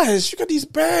eyes. You got these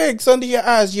bags under your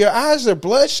eyes. Your eyes are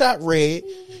bloodshot red.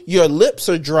 Your lips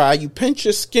are dry. You pinch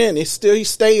your skin. It still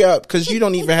stay up because you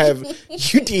don't even have,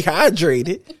 you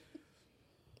dehydrated.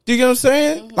 Do you get what I'm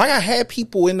saying? Like, I had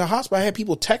people in the hospital. I had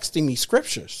people texting me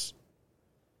scriptures.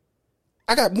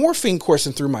 I got morphine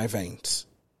coursing through my veins.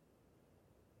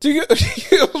 Do you know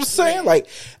what I'm saying? Like,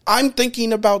 I'm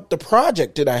thinking about the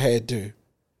project that I had to.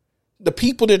 The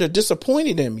people that are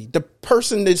disappointed in me. The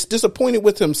person that's disappointed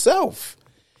with himself.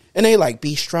 And they like,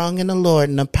 be strong in the Lord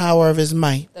and the power of his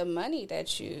might. The money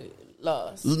that you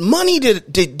lost. Money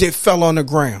that fell on the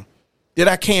ground that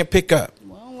I can't pick up. We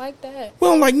don't like that. We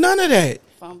don't like none of that.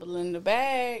 Fumble in the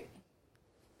bag.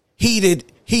 He did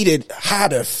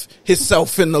hideth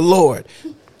himself in the Lord.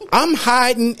 I'm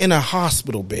hiding in a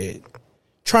hospital bed,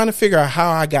 trying to figure out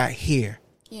how I got here.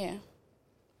 Yeah.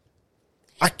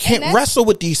 I can't wrestle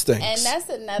with these things. And that's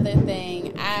another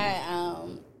thing.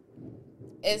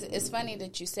 It's funny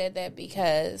that you said that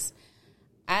because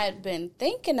I'd been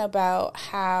thinking about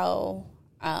how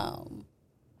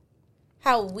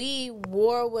we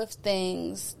war with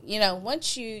things. You know,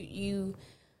 once you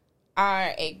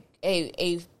are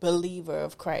a believer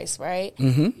of Christ, right?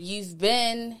 You've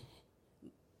been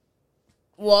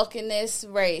walking this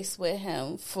race with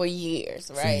him for years,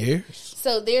 right? For years.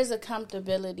 So there's a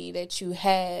comfortability that you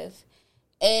have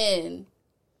in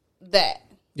that.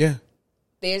 Yeah.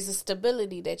 There's a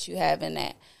stability that you have in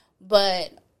that. But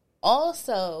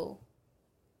also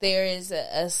there is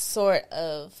a sort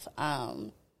of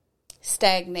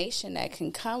stagnation that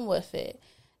can come with it.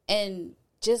 And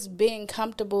just being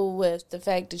comfortable with the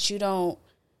fact that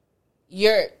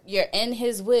you're in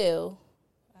his will,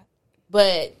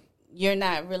 but you're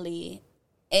not really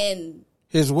in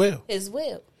his will.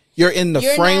 You're in the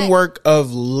framework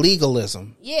of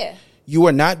legalism. Yeah. You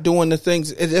are not doing the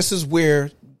things. This is where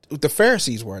the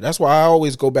Pharisees were. That's why I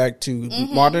always go back to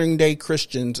modern day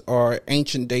Christians or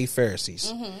ancient day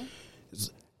Pharisees.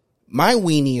 My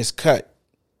weenie is cut.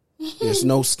 There's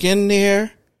no skin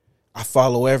there. I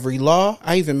follow every law.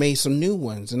 I even made some new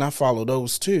ones, and I follow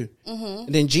those too.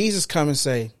 And then Jesus come and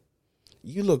say,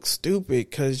 you look stupid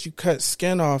because you cut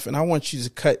skin off, and I want you to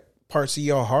cut parts of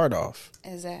your heart off.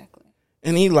 Exactly.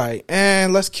 And he like,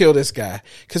 let's kill this guy.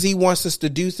 Because he wants us to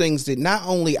do things that not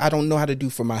only I don't know how to do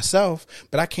for myself,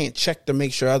 but I can't check to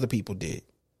make sure other people did.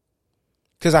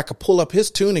 Because I could pull up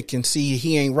his tunic and see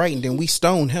he ain't right, and then we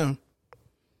stone him.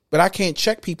 But I can't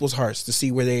check people's hearts to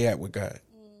see where they at with God.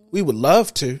 We would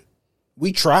love to.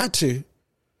 We try to.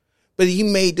 But he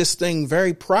made this thing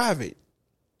very private.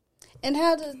 And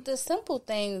how the simple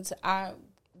things are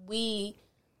we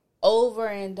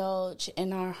overindulge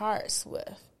in our hearts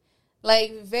with.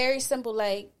 Like, very simple,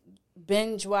 like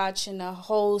binge watching a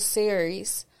whole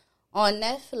series on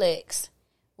Netflix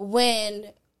when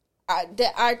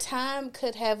our time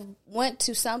could have went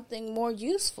to something more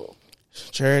useful.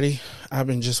 Charity, I've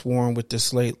been just warring with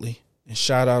this lately. And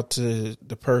shout out to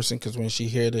the person, because when she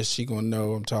hear this, she going to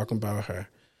know I'm talking about her.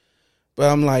 But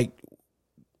I'm like,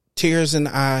 tears in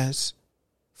the eyes,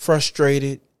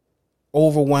 frustrated,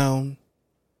 overwhelmed,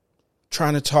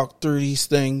 trying to talk through these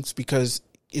things because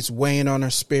it's weighing on her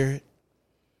spirit.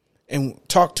 And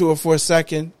talk to her for a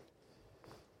second,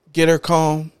 get her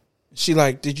calm. She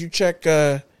like, did you check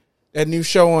that new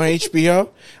show on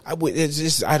HBO?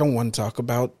 I don't want to talk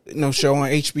about no show on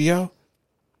HBO.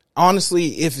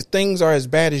 Honestly, if things are as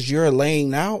bad as you're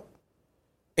laying out,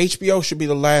 HBO should be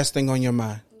the last thing on your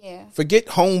mind. Yeah. Forget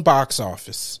home box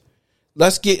office.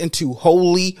 Let's get into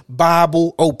Holy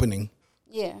Bible opening.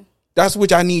 Yeah. That's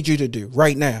what I need you to do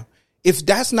right now. If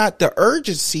that's not the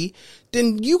urgency,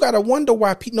 then you got to wonder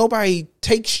why nobody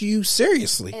takes you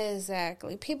seriously.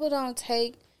 Exactly. People don't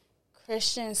take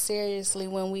Christians seriously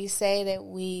when we say that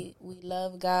we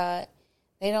love God.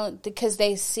 They don't, because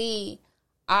they see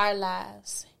our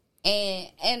lives.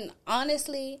 And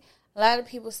honestly, a lot of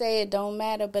people say it don't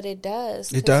matter, but it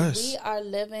does. It does. We are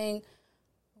living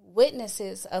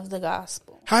witnesses of the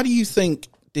gospel. How do you think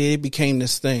that it became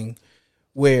this thing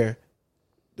where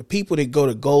the people that go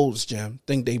to Gold's Gym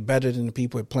think they better than the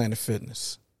people at Planet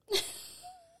Fitness?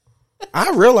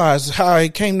 I realized how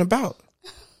it came about.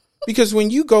 Because when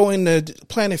you go into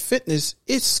Planet Fitness,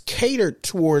 it's catered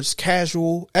towards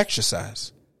casual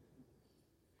exercise.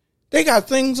 They got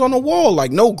things on the wall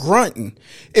like no grunting.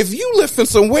 If you lifting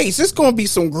some weights, it's going to be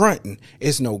some grunting.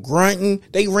 It's no grunting.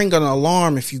 They ring an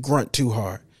alarm if you grunt too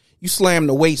hard. You slam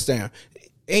the weights down.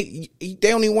 They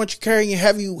don't even want you carrying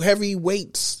heavy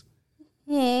weights.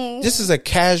 This is a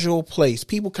casual place.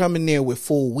 People come in there with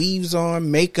full weaves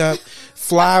on, makeup,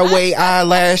 flyaway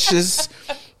eyelashes.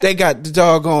 They got the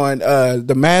doggone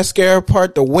the mascara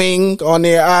part, the wing on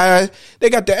their eye. They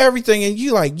got the everything, and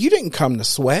you like, you didn't come to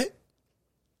sweat.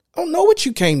 I don't know what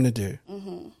you came to do.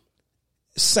 Mm-hmm.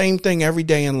 Same thing every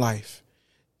day in life.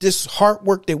 This heart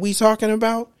work that we talking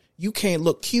about, you can't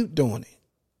look cute doing it.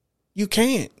 You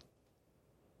can't.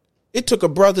 It took a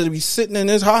brother to be sitting in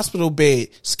his hospital bed,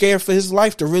 scared for his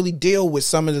life to really deal with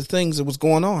some of the things that was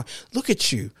going on. Look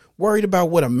at you, worried about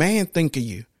what a man think of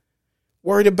you.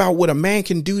 Worried about what a man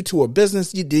can do to a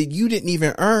business you didn't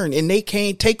even earn and they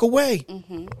can't take away.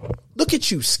 Mm-hmm. Look at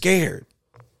you, scared.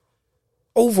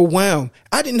 Overwhelmed.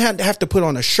 I didn't have to put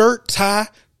on a shirt, tie,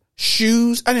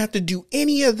 shoes. I didn't have to do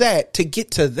any of that to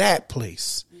get to that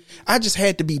place. Mm-hmm. I just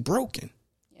had to be broken.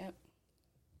 Yep.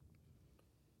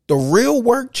 The real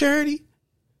work, Charity,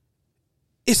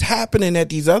 is happening at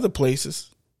these other places.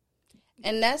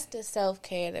 And that's the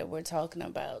self-care that we're talking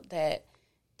about, that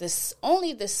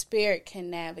only the Spirit can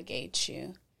navigate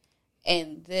you.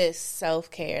 And this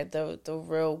self-care, the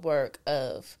real work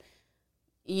of,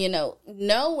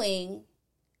 knowing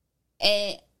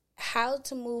and how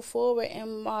to move forward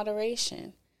in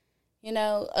moderation,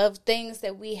 of things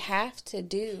that we have to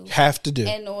do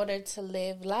in order to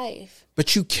live life.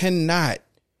 But you cannot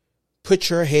put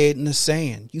your head in the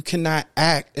sand. You cannot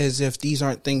act as if these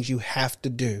aren't things you have to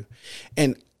do.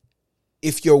 And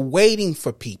if you're waiting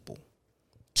for people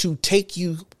to take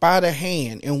you by the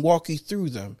hand and walk you through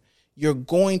them, you're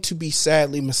going to be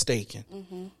sadly mistaken.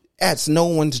 Mm-hmm. That's no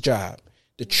one's job.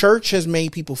 The church has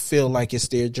made people feel like it's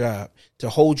their job to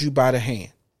hold you by the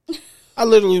hand. I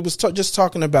literally was just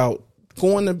talking about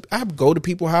I go to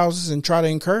people's houses and try to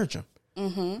encourage them.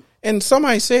 Mm-hmm. And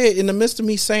somebody said, in the midst of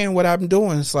me saying what I'm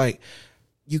doing, it's like,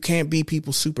 you can't be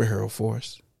people's superhero for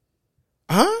us.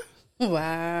 Huh?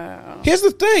 Wow. Here's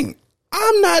the thing.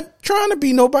 I'm not trying to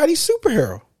be nobody's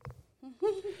superhero.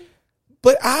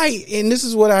 But and this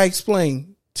is what I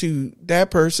explain to that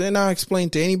person, and I'll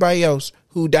explain to anybody else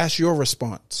who that's your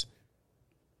response.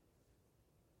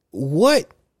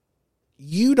 What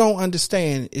you don't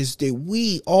understand is that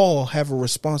we all have a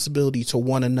responsibility to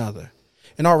one another.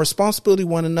 And our responsibility to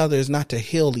one another is not to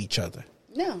heal each other.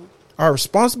 No. Our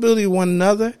responsibility to one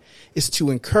another is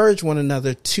to encourage one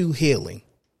another to healing.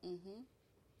 Mm-hmm.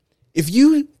 If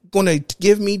you going to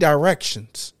give me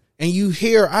directions and you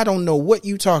hear, I don't know what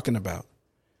you talking about,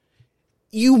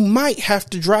 you might have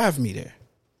to drive me there.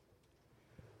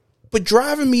 But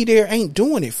driving me there ain't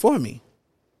doing it for me.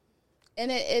 And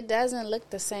it doesn't look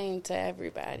the same to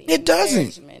everybody. It doesn't.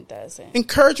 Encouragement doesn't.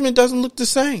 Encouragement doesn't look the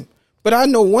same. But I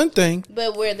know one thing.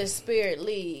 But where the Spirit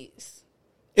leads.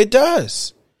 It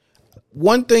does.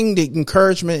 One thing that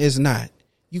encouragement is not.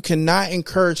 You cannot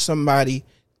encourage somebody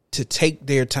to take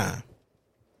their time.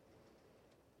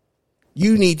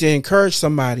 You need to encourage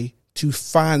somebody to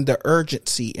find the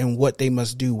urgency in what they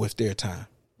must do with their time.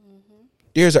 Mm-hmm.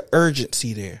 There's an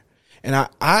urgency there. And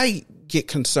I get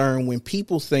concerned when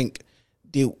people think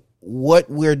that what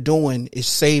we're doing is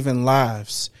saving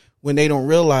lives when they don't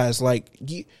realize, like,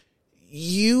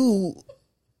 you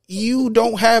you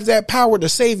don't have that power to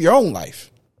save your own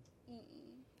life.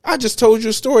 I just told you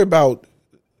a story about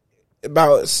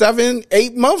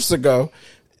 7-8 months ago.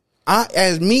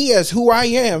 As who I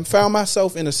am, found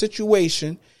myself in a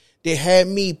situation that had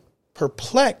me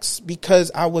perplexed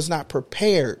because I was not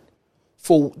prepared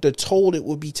for the toll it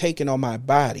would be taken on my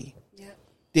body. Yep.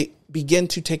 That began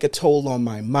to take a toll on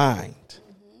my mind.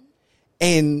 Mm-hmm.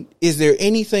 And is there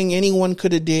anything anyone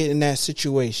could have did in that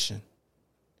situation?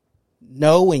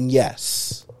 No and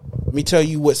yes. Let me tell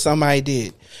you what somebody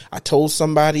did. I told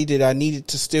somebody that I needed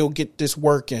to still get this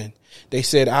work in. They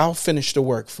said, I'll finish the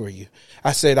work for you.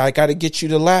 I said, I got to get you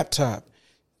the laptop.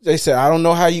 They said, I don't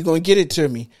know how you're going to get it to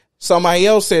me. Somebody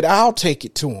else said, I'll take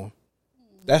it to them.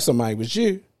 That somebody was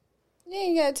you. You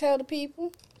ain't got to tell the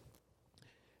people.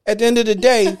 At the end of the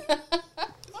day,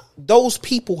 those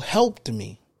people helped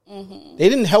me. Mm-hmm. They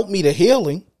didn't help me to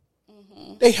healing.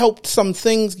 Mm-hmm. They helped some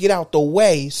things get out the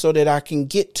way so that I can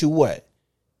get to what?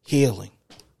 Healing.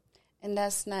 And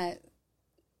that's not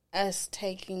us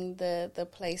taking the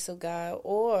place of God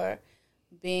or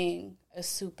being a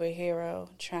superhero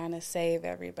trying to save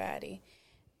everybody.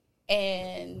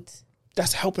 And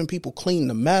that's helping people clean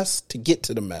the mess to get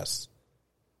to the mess.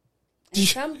 And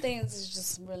some things is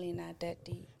just really not that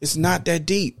deep. It's not that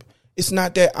deep. It's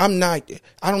not that I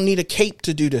don't need a cape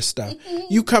to do this stuff. Mm-hmm.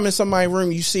 You come in somebody's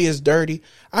room, you see it's dirty.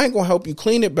 I ain't going to help you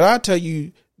clean it, but I tell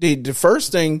you, the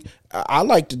first thing I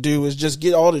like to do is just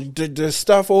get all the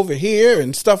stuff over here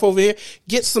and stuff over here.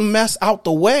 Get some mess out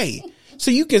the way so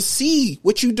you can see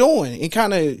what you're doing and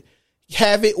kind of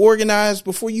have it organized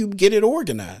before you get it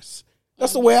organized.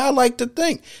 That's the way I like to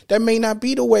think. That may not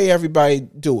be the way everybody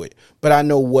do it, but I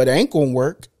know what ain't going to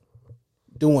work.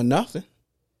 Doing nothing.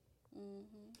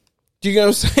 Mm-hmm. Do you get what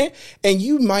I'm saying? And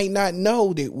you might not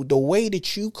know that the way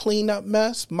that you clean up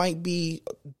mess might be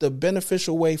the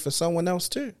beneficial way for someone else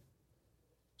too.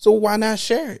 So why not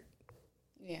share it?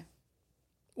 Yeah.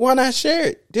 Why not share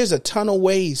it? There's a ton of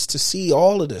ways to see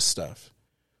all of this stuff,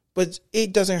 but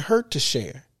it doesn't hurt to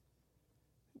share.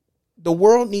 The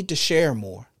world needs to share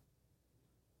more.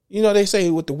 You know, they say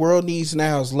what the world needs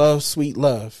now is love, sweet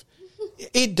love.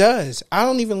 It does. I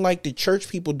don't even like the church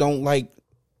people don't like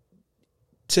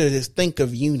to think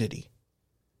of unity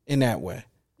in that way.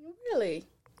 Really?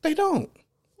 They don't.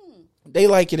 They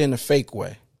like it in a fake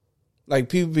way. Like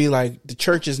people be like, the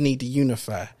churches need to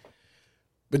unify.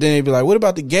 But then they be like, what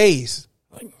about the gays?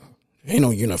 Like, ain't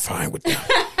no unifying with them.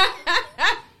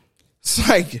 It's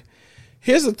like,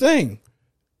 here's the thing.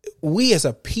 We as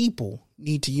a people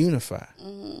need to unify.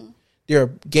 Mm-hmm. There are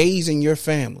gays in your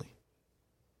family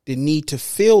that need to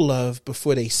feel love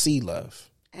before they see love.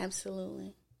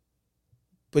 Absolutely.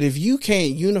 But if you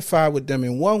can't unify with them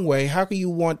in one way, how can you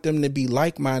want them to be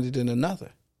like-minded in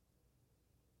another?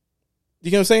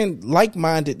 You know what I'm saying?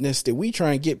 Like-mindedness that we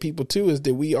try and get people to is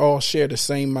that we all share the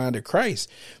same mind of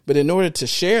Christ. But in order to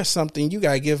share something, you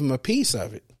got to give them a piece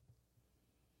of it.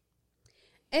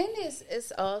 And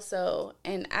it's also,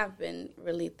 and I've been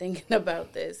really thinking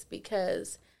about this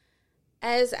because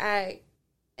as I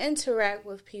interact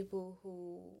with people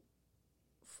who,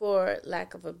 for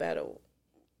lack of a better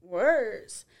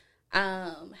words,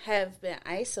 have been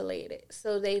isolated.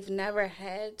 So they've never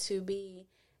had to be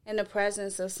in the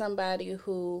presence of somebody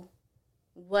who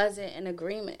wasn't in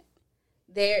agreement.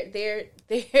 Their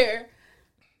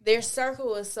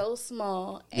circle is so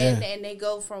small and they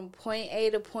go from point A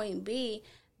to point B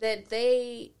that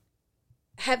they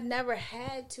have never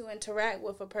had to interact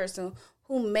with a person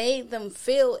who made them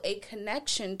feel a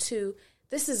connection to,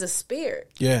 this is a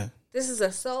spirit. Yeah. This is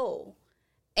a soul.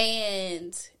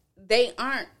 And they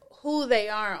aren't who they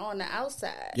are on the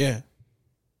outside. Yeah.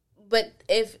 But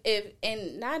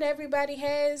and not everybody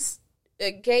has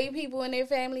gay people in their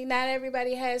family. Not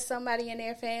everybody has somebody in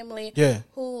their family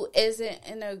who isn't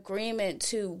in agreement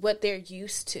to what they're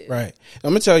used to. Right. I'm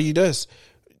going to tell you this.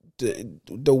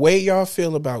 The way y'all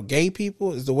feel about gay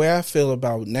people is the way I feel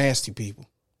about nasty people.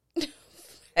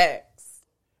 Facts.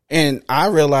 And I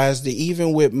realized that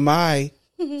even with my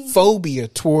phobia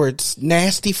towards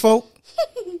nasty folk,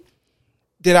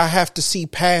 that I have to see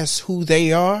past who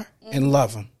they are and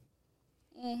love them.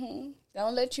 Mm-hmm.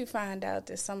 Don't let you find out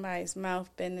that somebody's mouth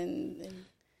been in.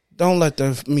 Don't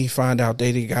let me find out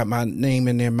they got my name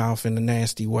in their mouth in a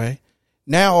nasty way.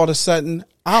 Now all of a sudden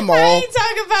I ain't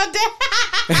talking about that.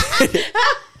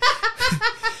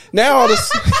 Now all of a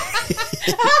sudden.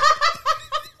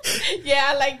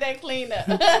 Yeah, I like that cleanup.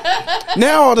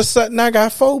 Now all of a sudden I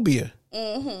got phobia.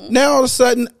 Mm-hmm. Now all of a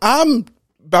sudden I'm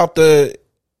about to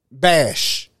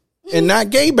bash and not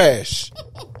gay bash.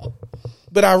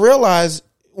 But I realize,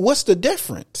 what's the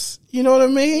difference? You know what I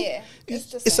mean? Yeah.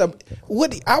 It's the same.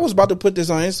 I was about to put this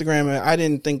on Instagram and I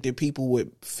didn't think that people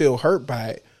would feel hurt by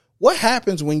it. What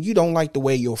happens when you don't like the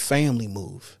way your family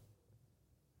move?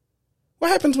 What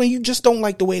happens when you just don't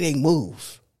like the way they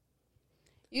move?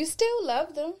 You still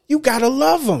love them. You gotta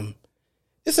love them.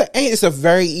 It's a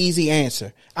very easy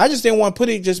answer. I just didn't want to put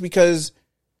it just because,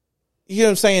 you know what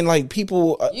I'm saying? Like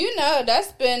people,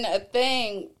 that's been a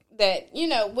thing that,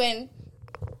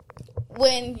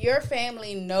 when your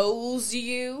family knows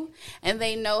you and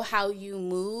they know how you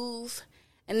move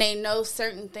and they know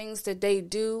certain things that they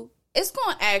do, it's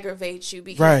going to aggravate you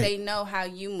because they know how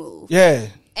you move. Yeah.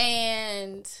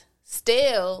 And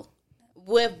still,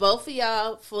 with both of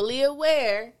y'all fully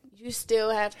aware, you still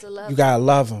have to love them. You got to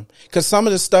love them. Because some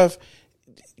of the stuff,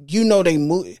 they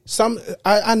move.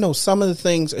 I know some of the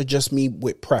things are just me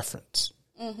with preference.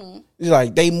 Mm-hmm.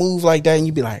 Like, they move like that and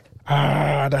you be like,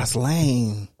 that's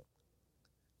lame.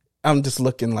 I'm just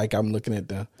looking like I'm looking at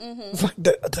them. Mm-hmm. It's like,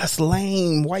 that's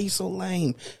lame. Why you so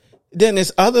lame? Then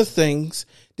there's other things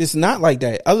that's not like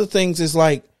that. Other things is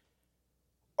like,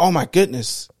 oh my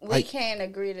goodness. We can't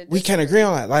agree to disagree. We can't agree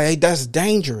on that. Like, hey, that's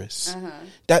dangerous.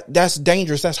 Uh-huh. That's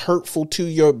dangerous. That's hurtful to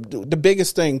the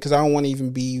biggest thing, because I don't want to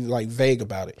even be like vague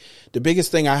about it. The biggest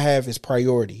thing I have is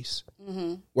priorities.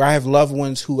 Mm-hmm. Where I have loved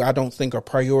ones who I don't think are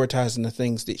prioritizing the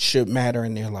things that should matter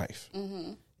in their life.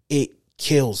 Mm-hmm. It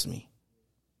kills me.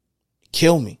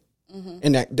 Kill me. Mm-hmm.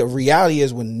 And that the reality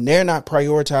is, when they're not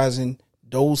prioritizing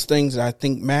those things that I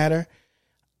think matter,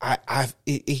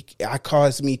 it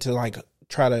caused me to like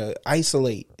try to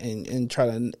isolate and try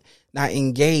to not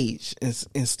engage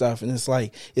in stuff. And it's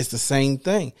like, it's the same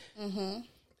thing. Mm-hmm.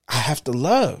 I have to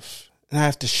love, and I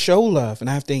have to show love, and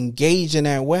I have to engage in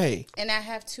that way. And I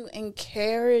have to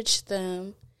encourage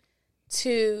them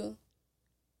to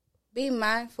be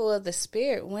mindful of the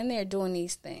spirit when they're doing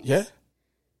these things. Yeah.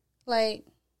 Like,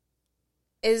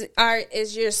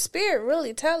 is your spirit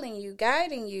really telling you,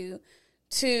 guiding you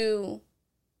to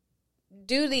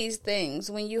do these things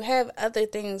when you have other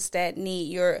things that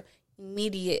need your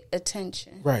immediate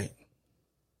attention? Right.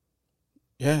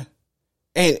 Yeah.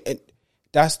 And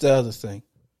that's the other thing.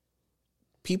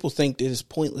 People think that it's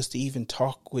pointless to even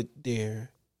talk with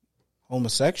their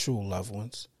homosexual loved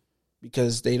ones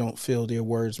because they don't feel their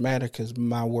words matter, because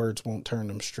my words won't turn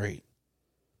them straight.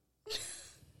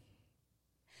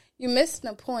 You're missing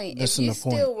the point. If you're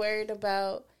still worried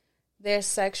about their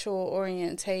sexual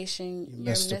orientation, you're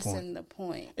missing the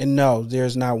point. And no,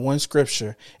 there's not one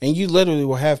scripture. And you literally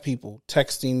will have people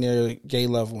texting their gay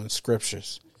loved ones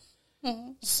scriptures.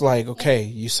 Mm-hmm. It's like, okay,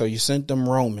 you sent them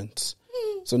Romans.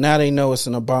 Mm-hmm. So now they know it's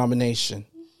an abomination.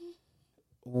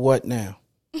 Mm-hmm. What now?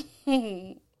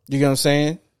 You get what I'm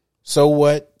saying? So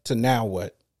what to now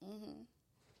what?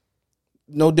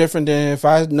 No different than if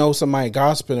I know somebody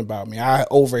gossiping about me, I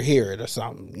overhear it or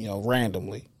something,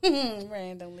 randomly.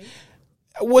 Randomly.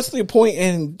 What's the point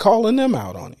in calling them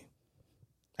out on it?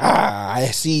 I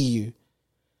see you.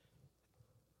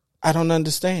 I don't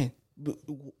understand.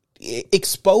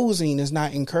 Exposing is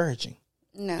not encouraging.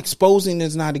 No. Exposing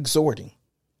is not exhorting.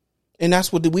 And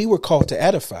that's what we were called to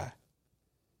edify.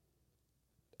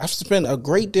 I've spent a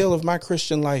great deal of my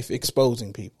Christian life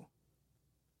exposing people.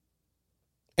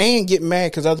 And get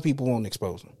mad because other people won't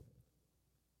expose them.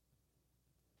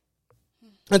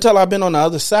 Until I've been on the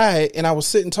other side and I was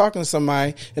sitting talking to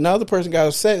somebody and the other person got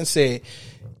upset and said,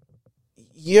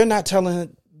 you're not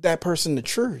telling that person the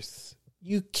truth.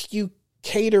 You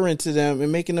catering to them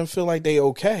and making them feel like they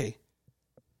okay.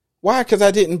 Why? Because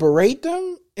I didn't berate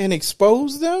them and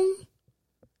expose them?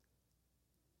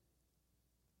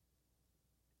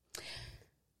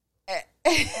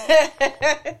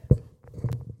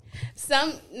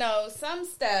 Some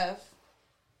stuff,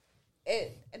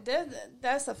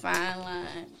 that's a fine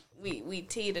line we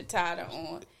teeter-totter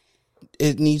on.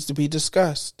 It needs to be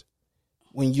discussed.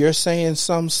 When you're saying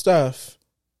some stuff,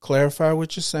 clarify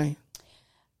what you're saying.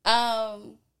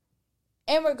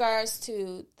 In regards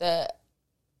to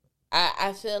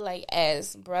I feel like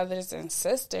as brothers and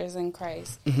sisters in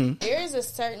Christ, mm-hmm. there is a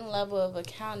certain level of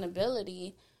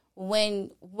accountability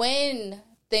when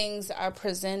things are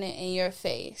presented in your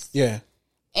face. Yeah.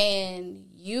 And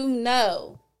you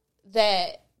know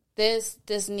that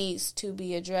this needs to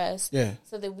be addressed. Yeah.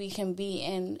 So that we can be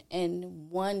in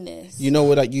oneness. You know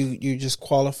what you just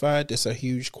qualified? That's a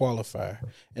huge qualifier.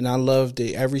 And I love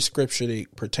that every scripture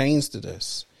that pertains to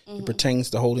this, mm-hmm. it pertains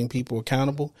to holding people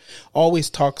accountable, always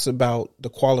talks about the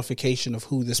qualification of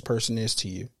who this person is to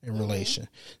you in mm-hmm. relation.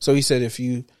 So he said, if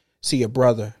you see a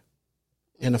brother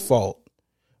in a fault,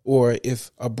 or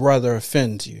if a brother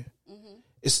offends you, mm-hmm.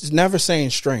 it's never saying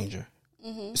stranger.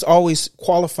 It's always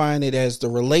qualifying it as the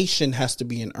relation has to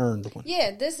be an earned one.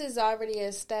 Yeah, this is already an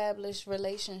established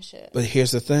relationship. But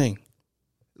here's the thing.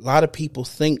 A lot of people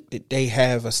think that they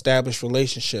have established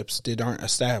relationships that aren't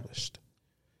established.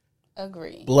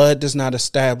 Agree. Blood does not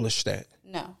establish that.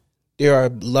 No. There are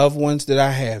loved ones that I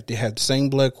have that have the same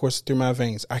blood coursing through my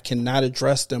veins. I cannot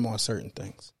address them on certain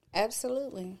things.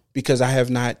 Absolutely. Because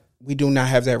we do not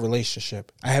have that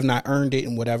relationship. I have not earned it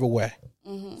in whatever way,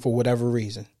 for whatever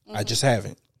reason. I just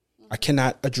haven't. I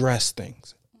cannot address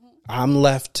things. I'm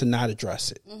left to not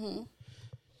address it.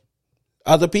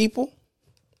 Other people,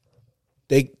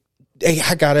 I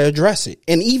got to address it.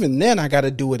 And even then, I got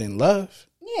to do it in love.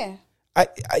 Yeah.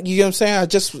 You know what I'm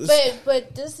saying?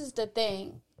 But this is the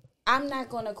thing. I'm not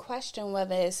going to question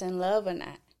whether it's in love or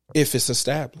not. If it's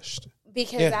established.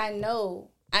 Because I know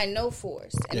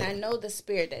Forrest, and I know the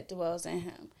spirit that dwells in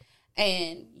him.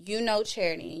 And you know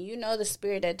Charity, and you know the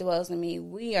spirit that dwells in me.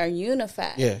 We are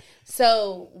unified. Yeah.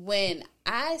 So when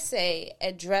I say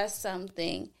address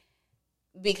something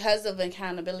because of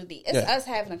accountability, it's us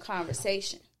having a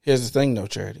conversation. Here's the thing, though,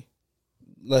 Charity.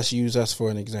 Let's use us for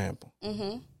an example.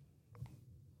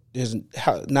 There's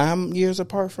 9 years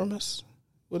apart from us.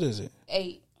 What is it?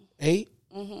 8. 8?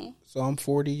 So I'm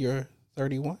 40, you're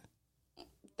 31?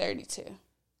 32.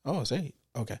 Oh, it's 8.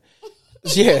 Okay.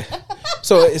 Yeah.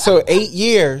 So 8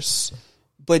 years,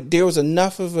 but there was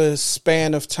enough of a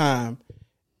span of time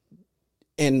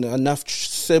and enough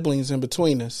siblings in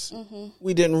between us.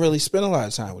 We didn't really spend a lot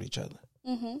of time with each other.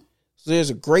 So there's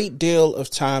a great deal of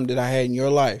time that I had in your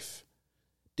life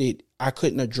that I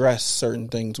couldn't address certain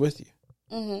things with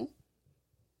you.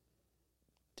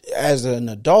 As an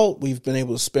adult, we've been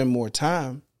able to spend more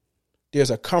time.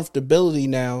 There's a comfortability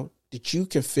now that you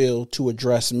can feel to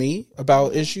address me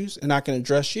about issues, and I can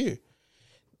address you.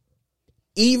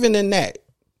 Even in that,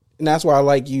 and that's why I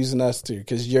like using us too,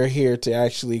 because you're here to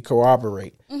actually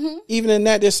corroborate. Even in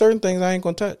that, there's certain things I ain't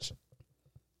going to touch.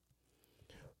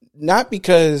 Not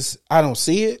because I don't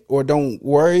see it or don't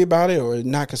worry about it or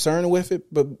not concerned with it,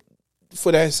 but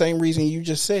for that same reason you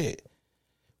just said.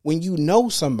 When you know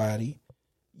somebody,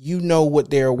 you know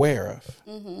what they're aware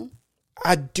of.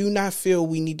 I do not feel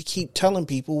we need to keep telling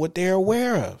people what they're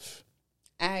aware of.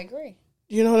 I agree.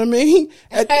 You know what I mean?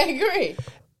 I agree.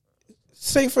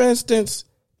 Say, for instance,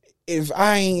 if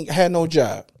I ain't had no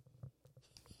job.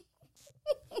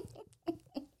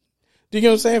 Do you know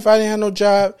what I'm saying? If I didn't have no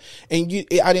job and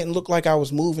I didn't look like I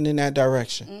was moving in that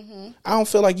direction, I don't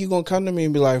feel like you're going to come to me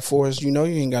and be like, Forrest, you know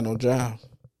you ain't got no job.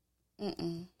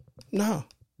 No.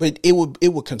 But it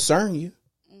would concern you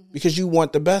because you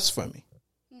want the best for me.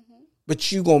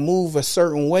 But you going to move a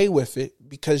certain way with it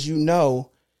because you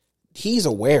know he's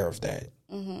aware of that.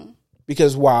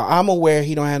 Because while I'm aware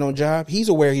he don't have no job, he's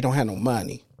aware he don't have no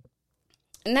money.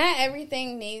 Not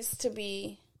everything needs to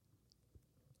be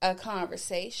a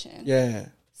conversation. Yeah.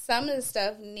 Some of the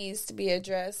stuff needs to be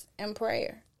addressed in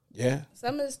prayer. Yeah.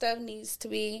 Some of the stuff needs to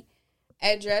be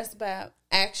addressed by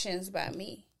actions by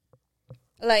me.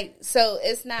 So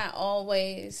it's not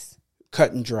always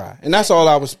cut and dry. And that's all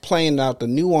I was playing out the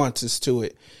nuances to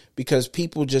it, because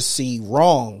people just see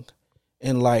wrong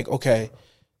and like, okay,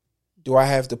 do I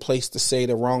have the place to say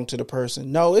the wrong to the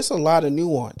person? No, it's a lot of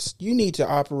nuance. You need to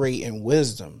operate in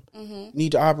wisdom. You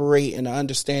need to operate in the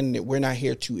understanding that we're not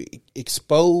here to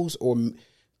expose or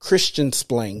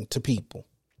Christian-splain to people.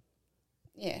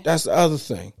 Yeah. That's the other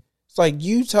thing. It's like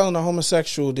you telling a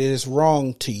homosexual that it's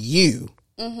wrong to you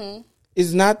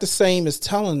is not the same as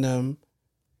telling them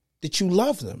that you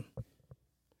love them.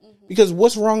 Because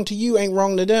what's wrong to you ain't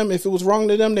wrong to them. If it was wrong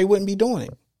to them, they wouldn't be doing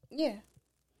it. Yeah.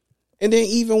 And then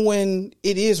even when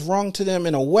it is wrong to them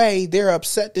in a way, they're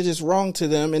upset that it's wrong to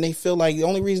them. And they feel like the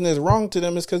only reason it's wrong to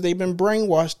them is because they've been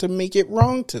brainwashed to make it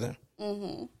wrong to them.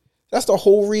 That's the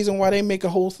whole reason why they make a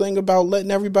whole thing about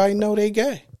letting everybody know they're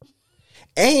gay.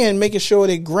 And making sure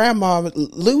that Grandma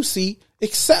Lucy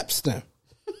accepts them.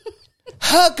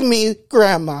 Hug me,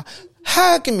 Grandma.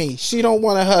 Hug me. She don't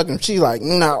want to hug him. She's like,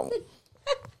 no.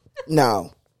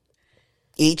 No.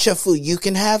 Eat your food. You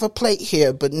can have a plate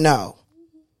here, but no.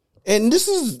 And this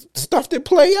is stuff that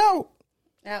play out.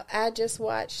 Now, I just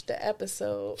watched the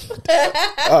episode.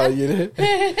 Oh, you did?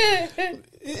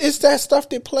 It's that stuff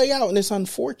that play out, and it's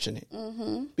unfortunate.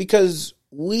 Because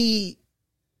we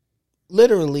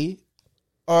literally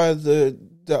are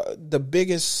the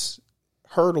biggest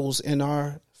hurdles in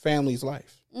our family's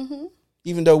life.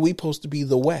 Even though we supposed to be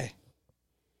the way.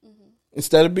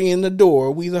 Instead of being the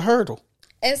door, we the hurdle.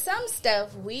 And some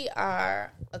stuff we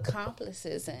are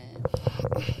accomplices in.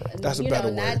 That's a better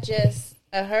word. Not just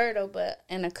a hurdle, but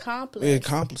an accomplice. An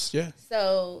accomplice, yeah.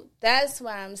 So that's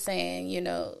why I'm saying,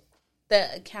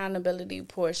 the accountability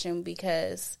portion,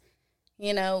 because,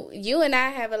 you know, you and I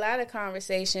have a lot of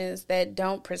conversations that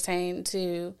don't pertain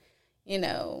to, you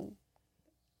know,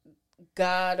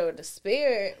 God or the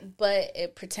spirit, but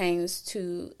it pertains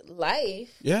to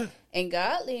life and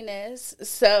godliness.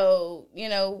 So, you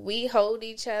know, we hold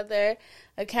each other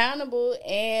accountable,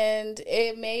 and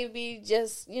it may be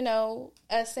just, you know,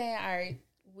 us saying, all right,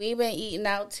 we've been eating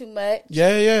out too much.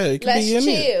 It can be in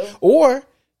chill. Or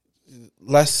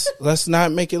let's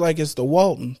not make it like it's the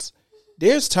Waltons.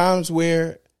 There's times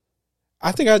where,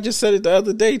 I think I just said it the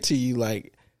other day to you,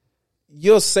 like,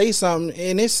 you'll say something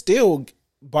and it still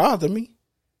bother me.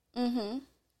 Mm-hmm.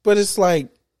 But it's like,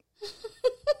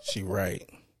 she right.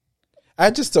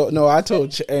 I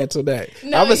told Antoinette.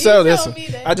 No, I'm gonna sell this one.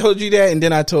 That. I told you that, and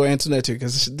then I told Antoinette too,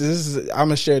 because I'm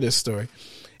gonna share this story.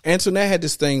 Antoinette had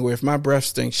this thing where if my breath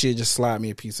stinks, she'd just slide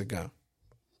me a piece of gum.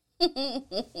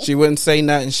 She wouldn't say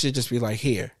nothing. She'd just be like,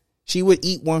 here. She would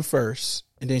eat one first,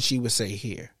 and then she would say,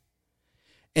 here.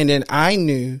 And then I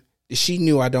knew that she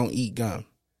knew I don't eat gum.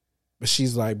 But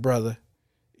she's like, brother,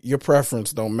 your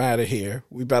preference don't matter here.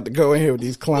 We about to go in here with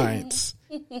these clients.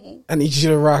 I need you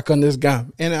to rock on this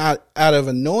gum. And out of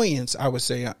annoyance, I would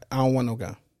say, I don't want no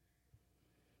gum.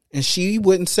 And she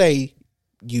wouldn't say,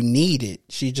 you need it.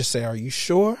 She'd just say, are you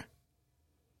sure?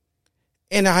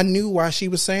 And I knew why she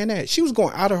was saying that. She was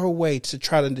going out of her way to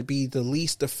try to be the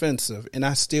least offensive, and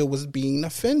I still was being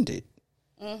offended.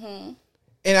 Mm-hmm.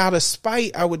 And out of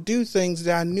spite, I would do things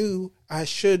that I knew I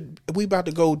should. We about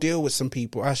to go deal with some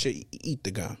people. I should eat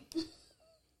the gum.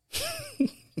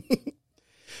 Eat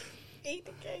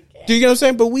the cake. Do you know what I'm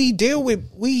saying? But we deal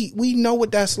with, we know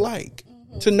what that's like.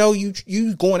 Mm-hmm. To know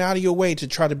you going out of your way to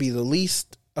try to be the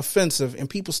least offensive, and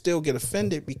people still get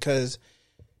offended because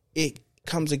it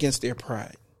comes against their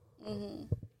pride. Mm-hmm.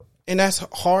 And that's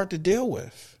hard to deal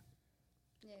with.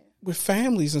 With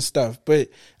families and stuff. But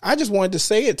I just wanted to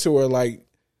say it to her, like,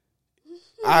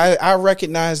 I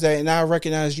recognize that, and I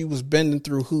recognize you was bending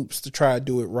through hoops to try to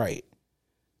do it right.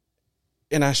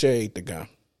 And I sure ate the gum.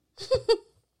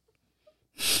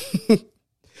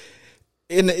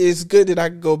 And it's good that I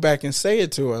can go back and say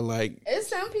it to her. Like, it's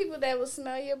some people that will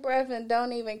smell your breath and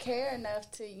don't even care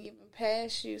enough to even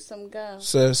pass you some gum.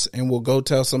 Sis, and we'll go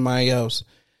tell somebody else.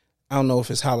 I don't know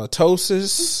if it's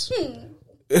halitosis,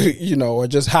 you know, or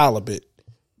just halibut.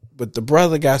 But the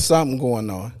brother got something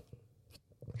going on.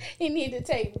 He need to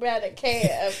take better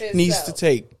care of himself. Needs to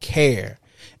take care.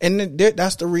 And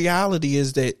that's the reality,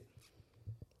 is that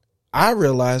I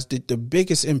realized that the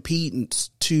biggest impedance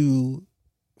to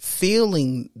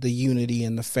feeling the unity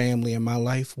in the family in my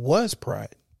life was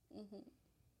pride. Mm-hmm.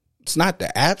 It's not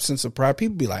the absence of pride.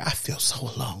 People be like, I feel so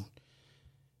alone.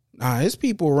 Nah, it's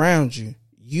people around you.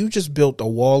 You just built a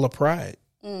wall of pride.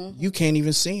 Mm-hmm. You can't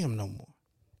even see them no more.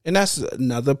 And that's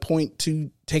another point to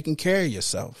taking care of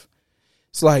yourself.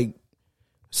 It's like,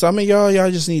 some of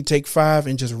y'all just need to take 5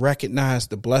 and just recognize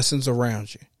the blessings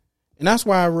around you. And that's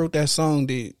why I wrote that song,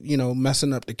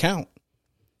 messing up the count.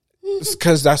 It's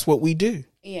because that's what we do.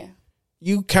 Yeah.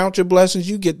 You count your blessings,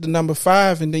 you get the number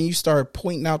 5, and then you start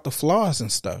pointing out the flaws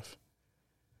and stuff.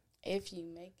 If you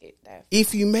make it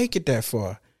that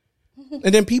far.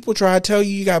 And then people try to tell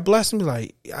you got blessings.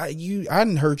 Like, I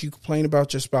didn't heard you complain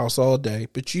about your spouse all day,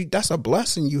 but that's a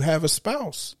blessing. You have a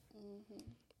spouse. Mm-hmm.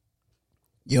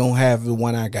 You don't have the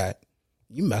one I got.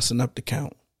 You messing up the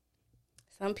count.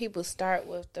 Some people start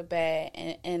with the bad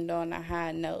and end on a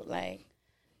high note. Like,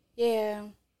 yeah,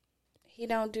 he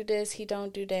don't do this, he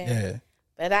don't do that. Yeah.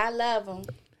 But I love him.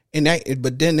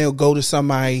 But then they'll go to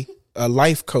somebody, a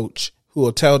life coach, who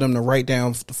will tell them to write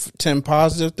down 10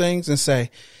 positive things and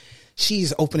say,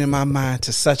 she's opening my mind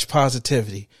to such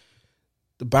positivity.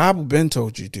 The Bible been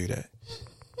told you to do that.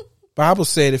 Bible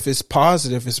said if it's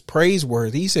positive, it's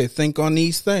praiseworthy. He said, think on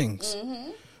these things.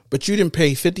 Mm-hmm. But you didn't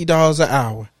pay $50 an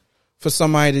hour for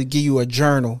somebody to give you a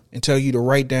journal and tell you to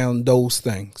write down those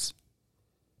things.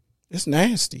 It's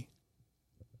nasty.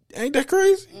 Ain't that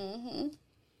crazy? Mm-hmm.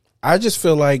 I just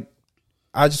feel like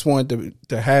I just wanted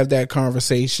to have that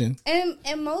conversation.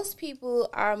 And most people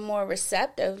are more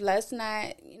receptive. Let's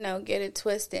not, get it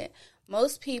twisted.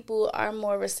 Most people are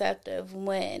more receptive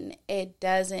when it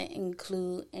doesn't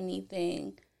include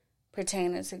anything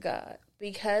pertaining to God,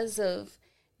 because of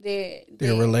their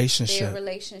relationship. Their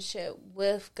relationship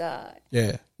with God.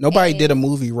 Yeah. Nobody did a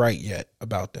movie right yet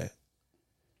about that.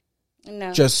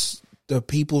 No. Just the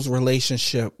people's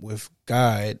relationship with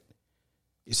God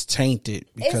is tainted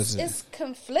because it's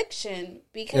confliction,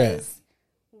 because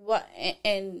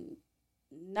and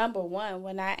number one,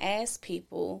 when I ask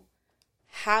people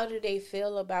how do they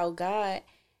feel about God,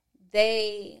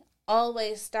 they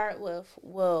always start with,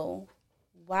 well,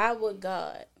 why would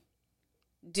God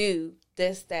do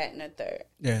this, that, and the third?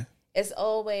 Yeah. It's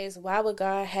always, why would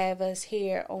God have us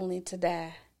here only to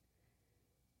die?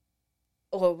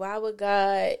 Or why would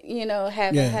God,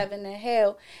 have a heaven and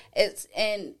hell?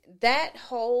 And that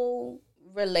whole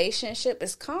relationship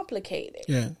is complicated.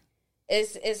 Yeah.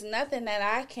 It's nothing that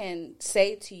I can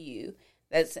say to you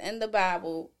that's in the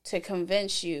Bible to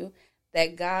convince you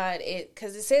that God is,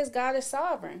 because it says God is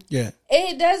sovereign. Yeah.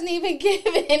 It doesn't even give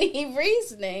any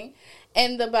reasoning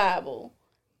in the Bible.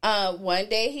 One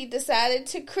day he decided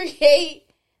to create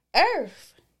earth.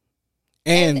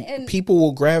 And people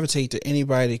will gravitate to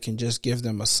anybody that can just give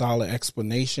them a solid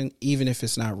explanation, even if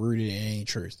it's not rooted in any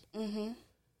truth. Mm-hmm.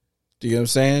 Do you know what I'm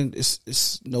saying?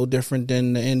 It's no different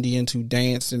than the Indians who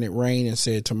danced and it rained and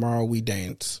said, tomorrow we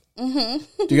dance. Mm-hmm.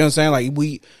 Do you know what I'm saying?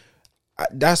 Like,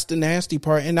 that's the nasty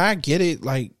part. And I get it.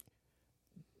 Like,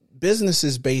 business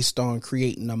is based on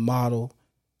creating a model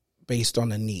based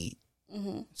on a need.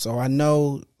 Mm-hmm. So I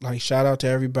know, like, shout out to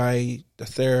everybody, the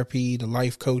therapy, the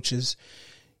life coaches.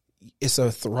 It's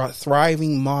a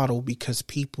thriving model because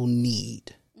people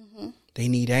need. Mm-hmm. They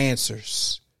need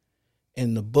answers.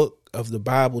 And the book of the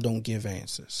Bible don't give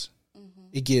answers. Mm-hmm.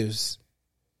 It gives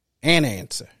an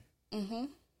answer. Mm-hmm.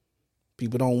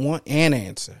 People don't want an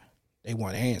answer. They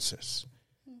want answers.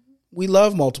 Mm-hmm. We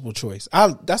love multiple choice.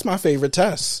 That's my favorite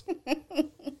test.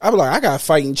 I be like, I got a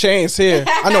fighting chance here.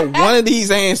 I know one of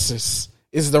these answers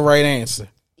is the right answer.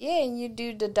 Yeah, and you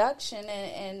do deduction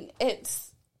and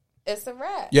it's a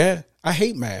wrap. Yeah, I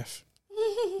hate math.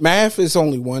 Math is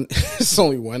only one. It's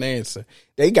only one answer.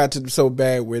 They got to so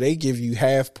bad where they give you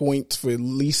half points for at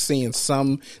least seeing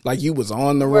some, like you was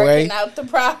on the way. Working out the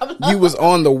problem. You was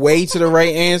on the way to the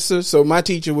right answer. So my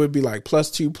teacher would be like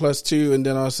 +2, and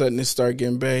then all of a sudden it started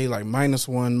getting bad, like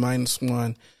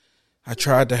 -1. I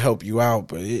tried to help you out,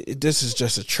 but this is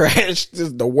just a trash.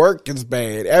 The work is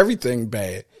bad. Everything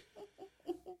bad.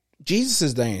 Jesus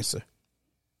is the answer.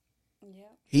 Yeah.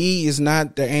 He is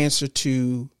not the answer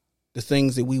to the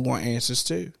things that we want answers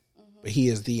to, but he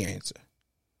is the answer.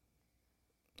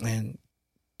 And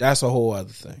that's a whole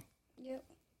other thing. Yep.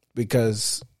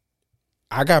 Because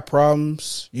I got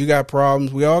problems. You got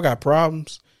problems. We all got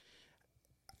problems.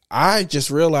 I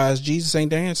just realized Jesus ain't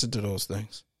the answer to those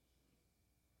things.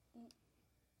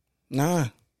 Nah.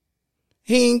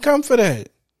 He ain't come for that.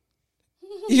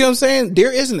 You know what I'm saying?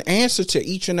 There is an answer to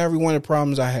each and every one of the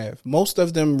problems I have. Most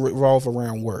of them revolve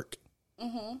around work.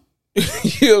 Mm-hmm.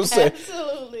 You know what I'm saying?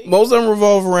 Absolutely. Most of them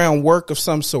revolve around work of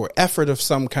some sort, effort of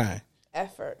some kind.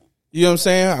 Effort. You know what I'm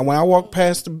saying? When I walk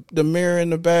past the mirror in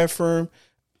the bathroom,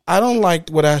 I don't like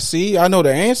what I see. I know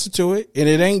the answer to it, and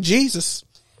it ain't Jesus.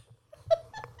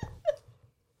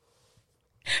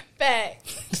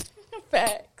 Facts.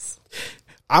 Facts.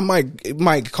 I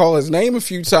might call his name a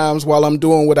few times while I'm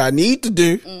doing what I need to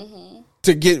do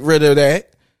to get rid of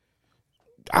that.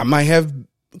 I might have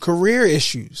career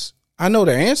issues. I know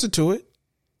the answer to it.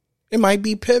 It might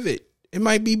be pivot. It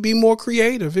might be more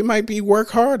creative. It might be work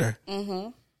harder.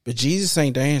 Mm-hmm. But Jesus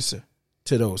ain't the answer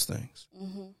to those things.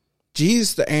 Mm-hmm.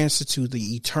 Jesus the answer to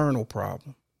the eternal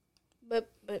problem.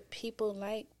 But people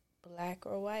like black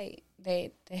or white.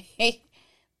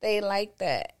 They like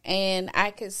that. And I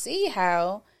could see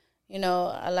how,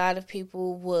 a lot of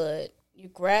people would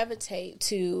gravitate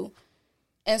to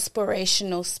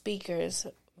inspirational speakers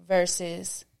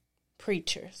versus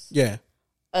preachers. Yeah.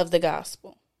 Of the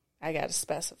gospel. I got to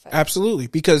specify. Absolutely.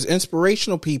 Because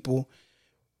inspirational people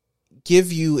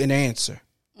give you an answer.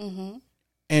 Mm-hmm.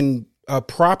 And a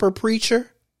proper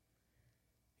preacher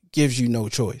gives you no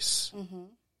choice. Mm-hmm.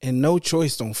 And no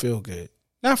choice don't feel good.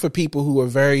 Not for people who are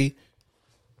very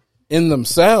in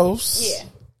themselves. Yeah.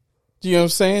 Do you know what I'm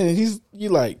saying? And you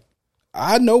like,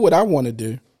 I know what I want to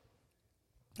do.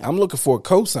 I'm looking for a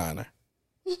cosigner.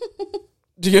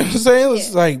 Do you know what I'm saying?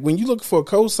 It's like when you look for a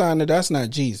cosigner, that's not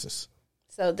Jesus.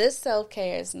 So this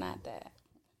self-care is not that.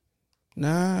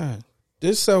 Nah.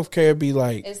 This self-care be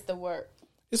like... It's the work.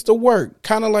 It's the work.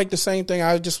 Kind of like the same thing.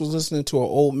 I just was listening to an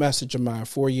old message of mine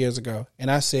 4 years ago. And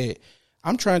I said,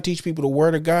 I'm trying to teach people the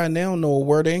word of God and they don't know a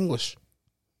word of English.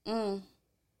 Mm.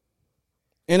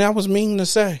 And that was mean to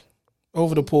say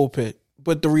over the pulpit.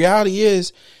 But the reality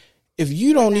is, if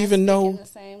you don't even know the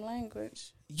same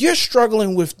language, you're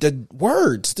struggling with the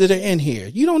words that are in here.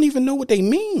 You don't even know what they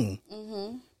mean.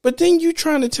 Mm-hmm. But then you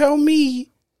trying to tell me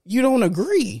you don't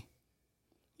agree.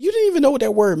 You didn't even know what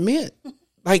that word meant.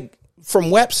 Like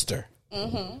from Webster.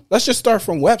 Mm-hmm. Let's just start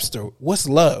from Webster. What's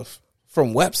love?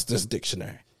 From Webster's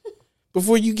dictionary.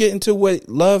 Before you get into what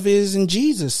love is in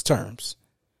Jesus' terms.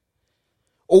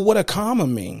 Or what a comma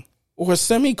mean. Or a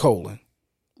semicolon.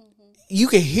 Mm-hmm. You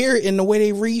can hear it in the way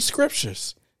they read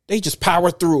scriptures. They just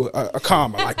power through a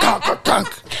comma like conk, conk.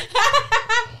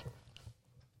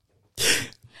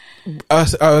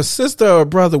 A sister or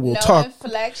brother will talk.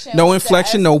 No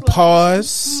inflection, no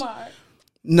pause,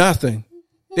 nothing.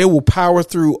 They will power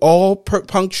through all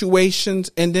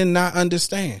punctuations and then not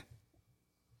understand.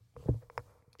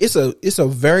 It's a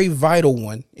very vital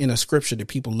one in a scripture that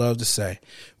people love to say,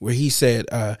 where he said,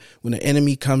 when the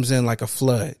enemy comes in like a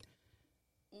flood,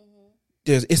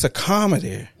 it's a comma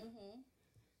there.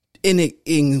 And it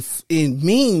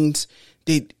means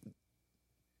that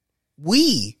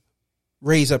we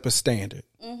raise up a standard.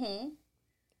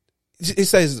 It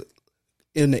says,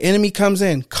 and the enemy comes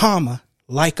in, comma,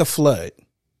 like a flood.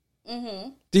 Do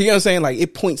you know what I'm saying? Like,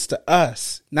 it points to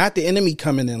us, not the enemy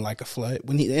coming in like a flood.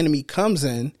 When the enemy comes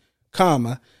in,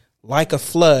 comma, like a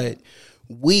flood,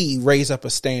 we raise up a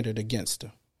standard against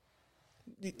him.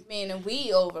 Meaning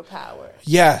we overpower.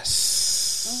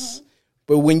 Yes.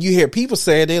 But when you hear people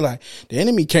say it, they're like, the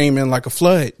enemy came in like a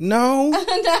flood. No.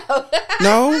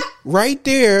 No. Right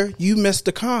there, you missed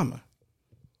the comma.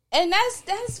 And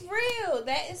that's real.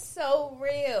 That is so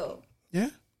real. Yeah.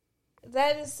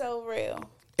 That is so real.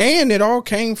 And it all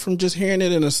came from just hearing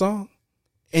it in a song.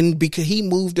 And because he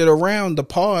moved it around the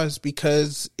pause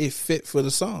because it fit for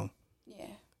the song. Yeah.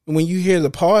 And when you hear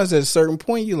the pause at a certain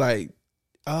point, you're like,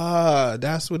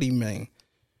 that's what he meant.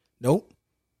 Nope.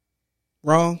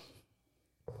 Wrong.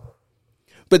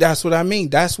 But that's what I mean.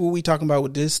 That's what we talking about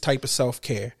with this type of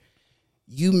self-care.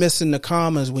 You missing the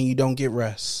commas when you don't get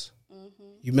rest.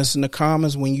 You missing the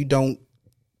commas when you don't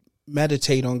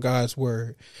meditate on God's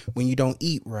word, when you don't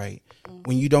eat right,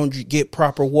 when you don't get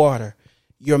proper water.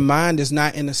 Your mind is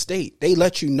not in a state. They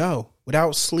let you know.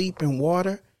 Without sleep and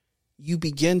water, you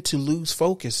begin to lose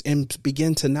focus and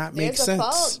begin to not make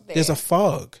sense. There's a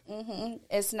fog.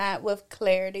 It's not with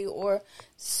clarity or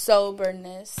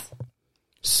soberness.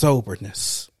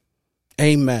 Soberness.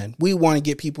 Amen. We want to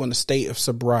get people in a state of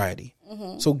sobriety.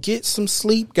 So get some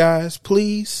sleep, guys,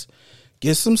 please.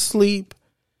 Get some sleep.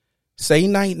 Say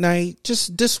night,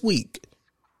 just this week.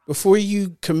 Before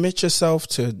you commit yourself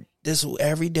to this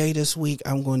every day this week,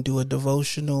 I'm going to do a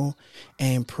devotional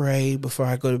and pray before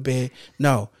I go to bed.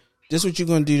 No, this is what you're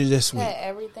going to do this week. Cut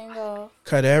everything off.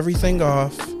 Cut everything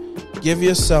off. Give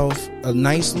yourself a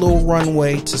nice little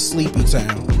runway to Sleepy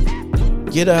Town.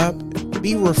 Get up,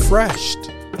 be refreshed.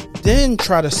 Then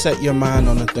try to set your mind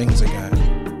on the things of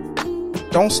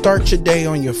God. Don't start your day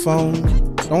on your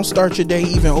phone. Don't start your day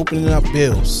even opening up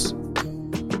bills.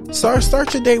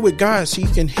 Start your day with God so you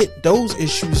can hit those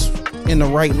issues in the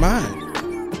right mind.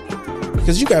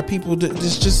 Because you got people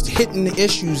that's just hitting the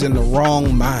issues in the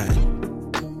wrong mind.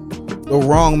 The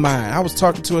wrong mind. I was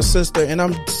talking to a sister and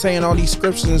I'm saying all these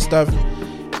scriptures and stuff.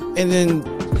 And then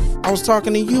I was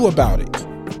talking to you about it.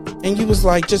 And you was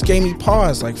like, just gave me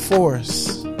pause, like,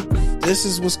 Forrest, this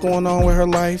is what's going on with her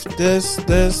life. This.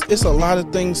 It's a lot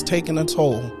of things taking a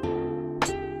toll.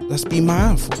 Let's be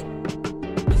mindful.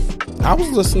 I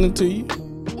was listening to you.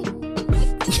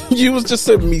 You was just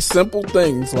sending me simple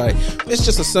things. Like, it's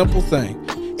just a simple thing.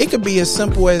 It could be as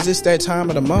simple as it's that time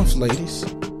of the month, ladies.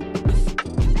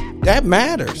 That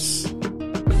matters.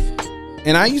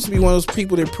 And I used to be one of those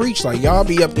people that preach, like, y'all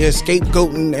be up there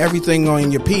scapegoating everything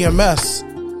on your PMS.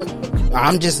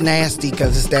 I'm just nasty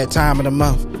because it's that time of the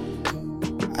month.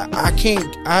 I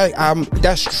can't. I'm.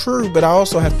 That's true, but I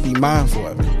also have to be mindful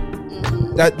of it.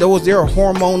 There are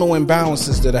hormonal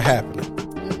imbalances that are happening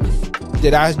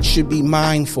that I should be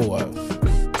mindful of.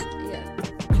 Yeah.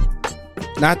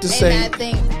 Not to say. And I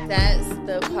think that's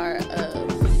the part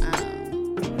of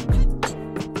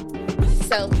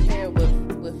self-care with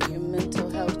your mental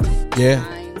health. Yeah.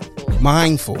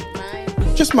 Mindful.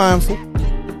 Just mindful.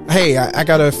 Hey, I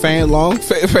got a long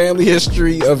family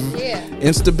history of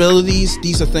instabilities.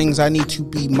 These are things I need to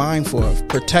be mindful of,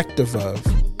 protective of,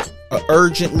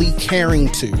 urgently tending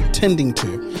to,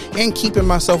 and keeping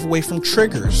myself away from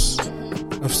triggers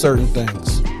of certain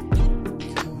things.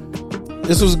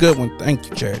 This was a good one. Thank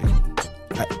you, Charity.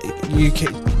 You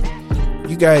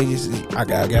guys, I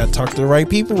gotta talk to the right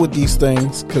people with these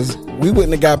things, because we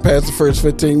wouldn't have got past the first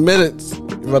 15 minutes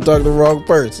if I talked to the wrong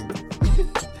person.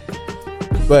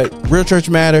 But Real Church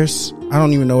Matters. I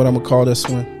don't even know what I'm gonna call this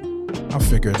one. I'll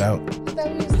figure it out. I thought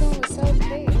we was going with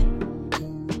self-care.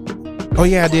 Oh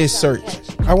yeah, I did search.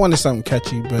 I wanted something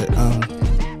catchy, but You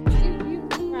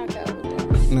rock out with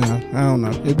that. no, I don't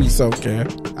know. It'd be self-care.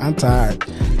 I'm tired.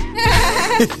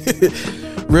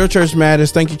 Real Church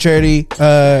Matters. Thank you, Charity.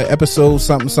 Episode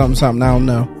something. I don't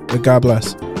know. But God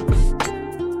bless.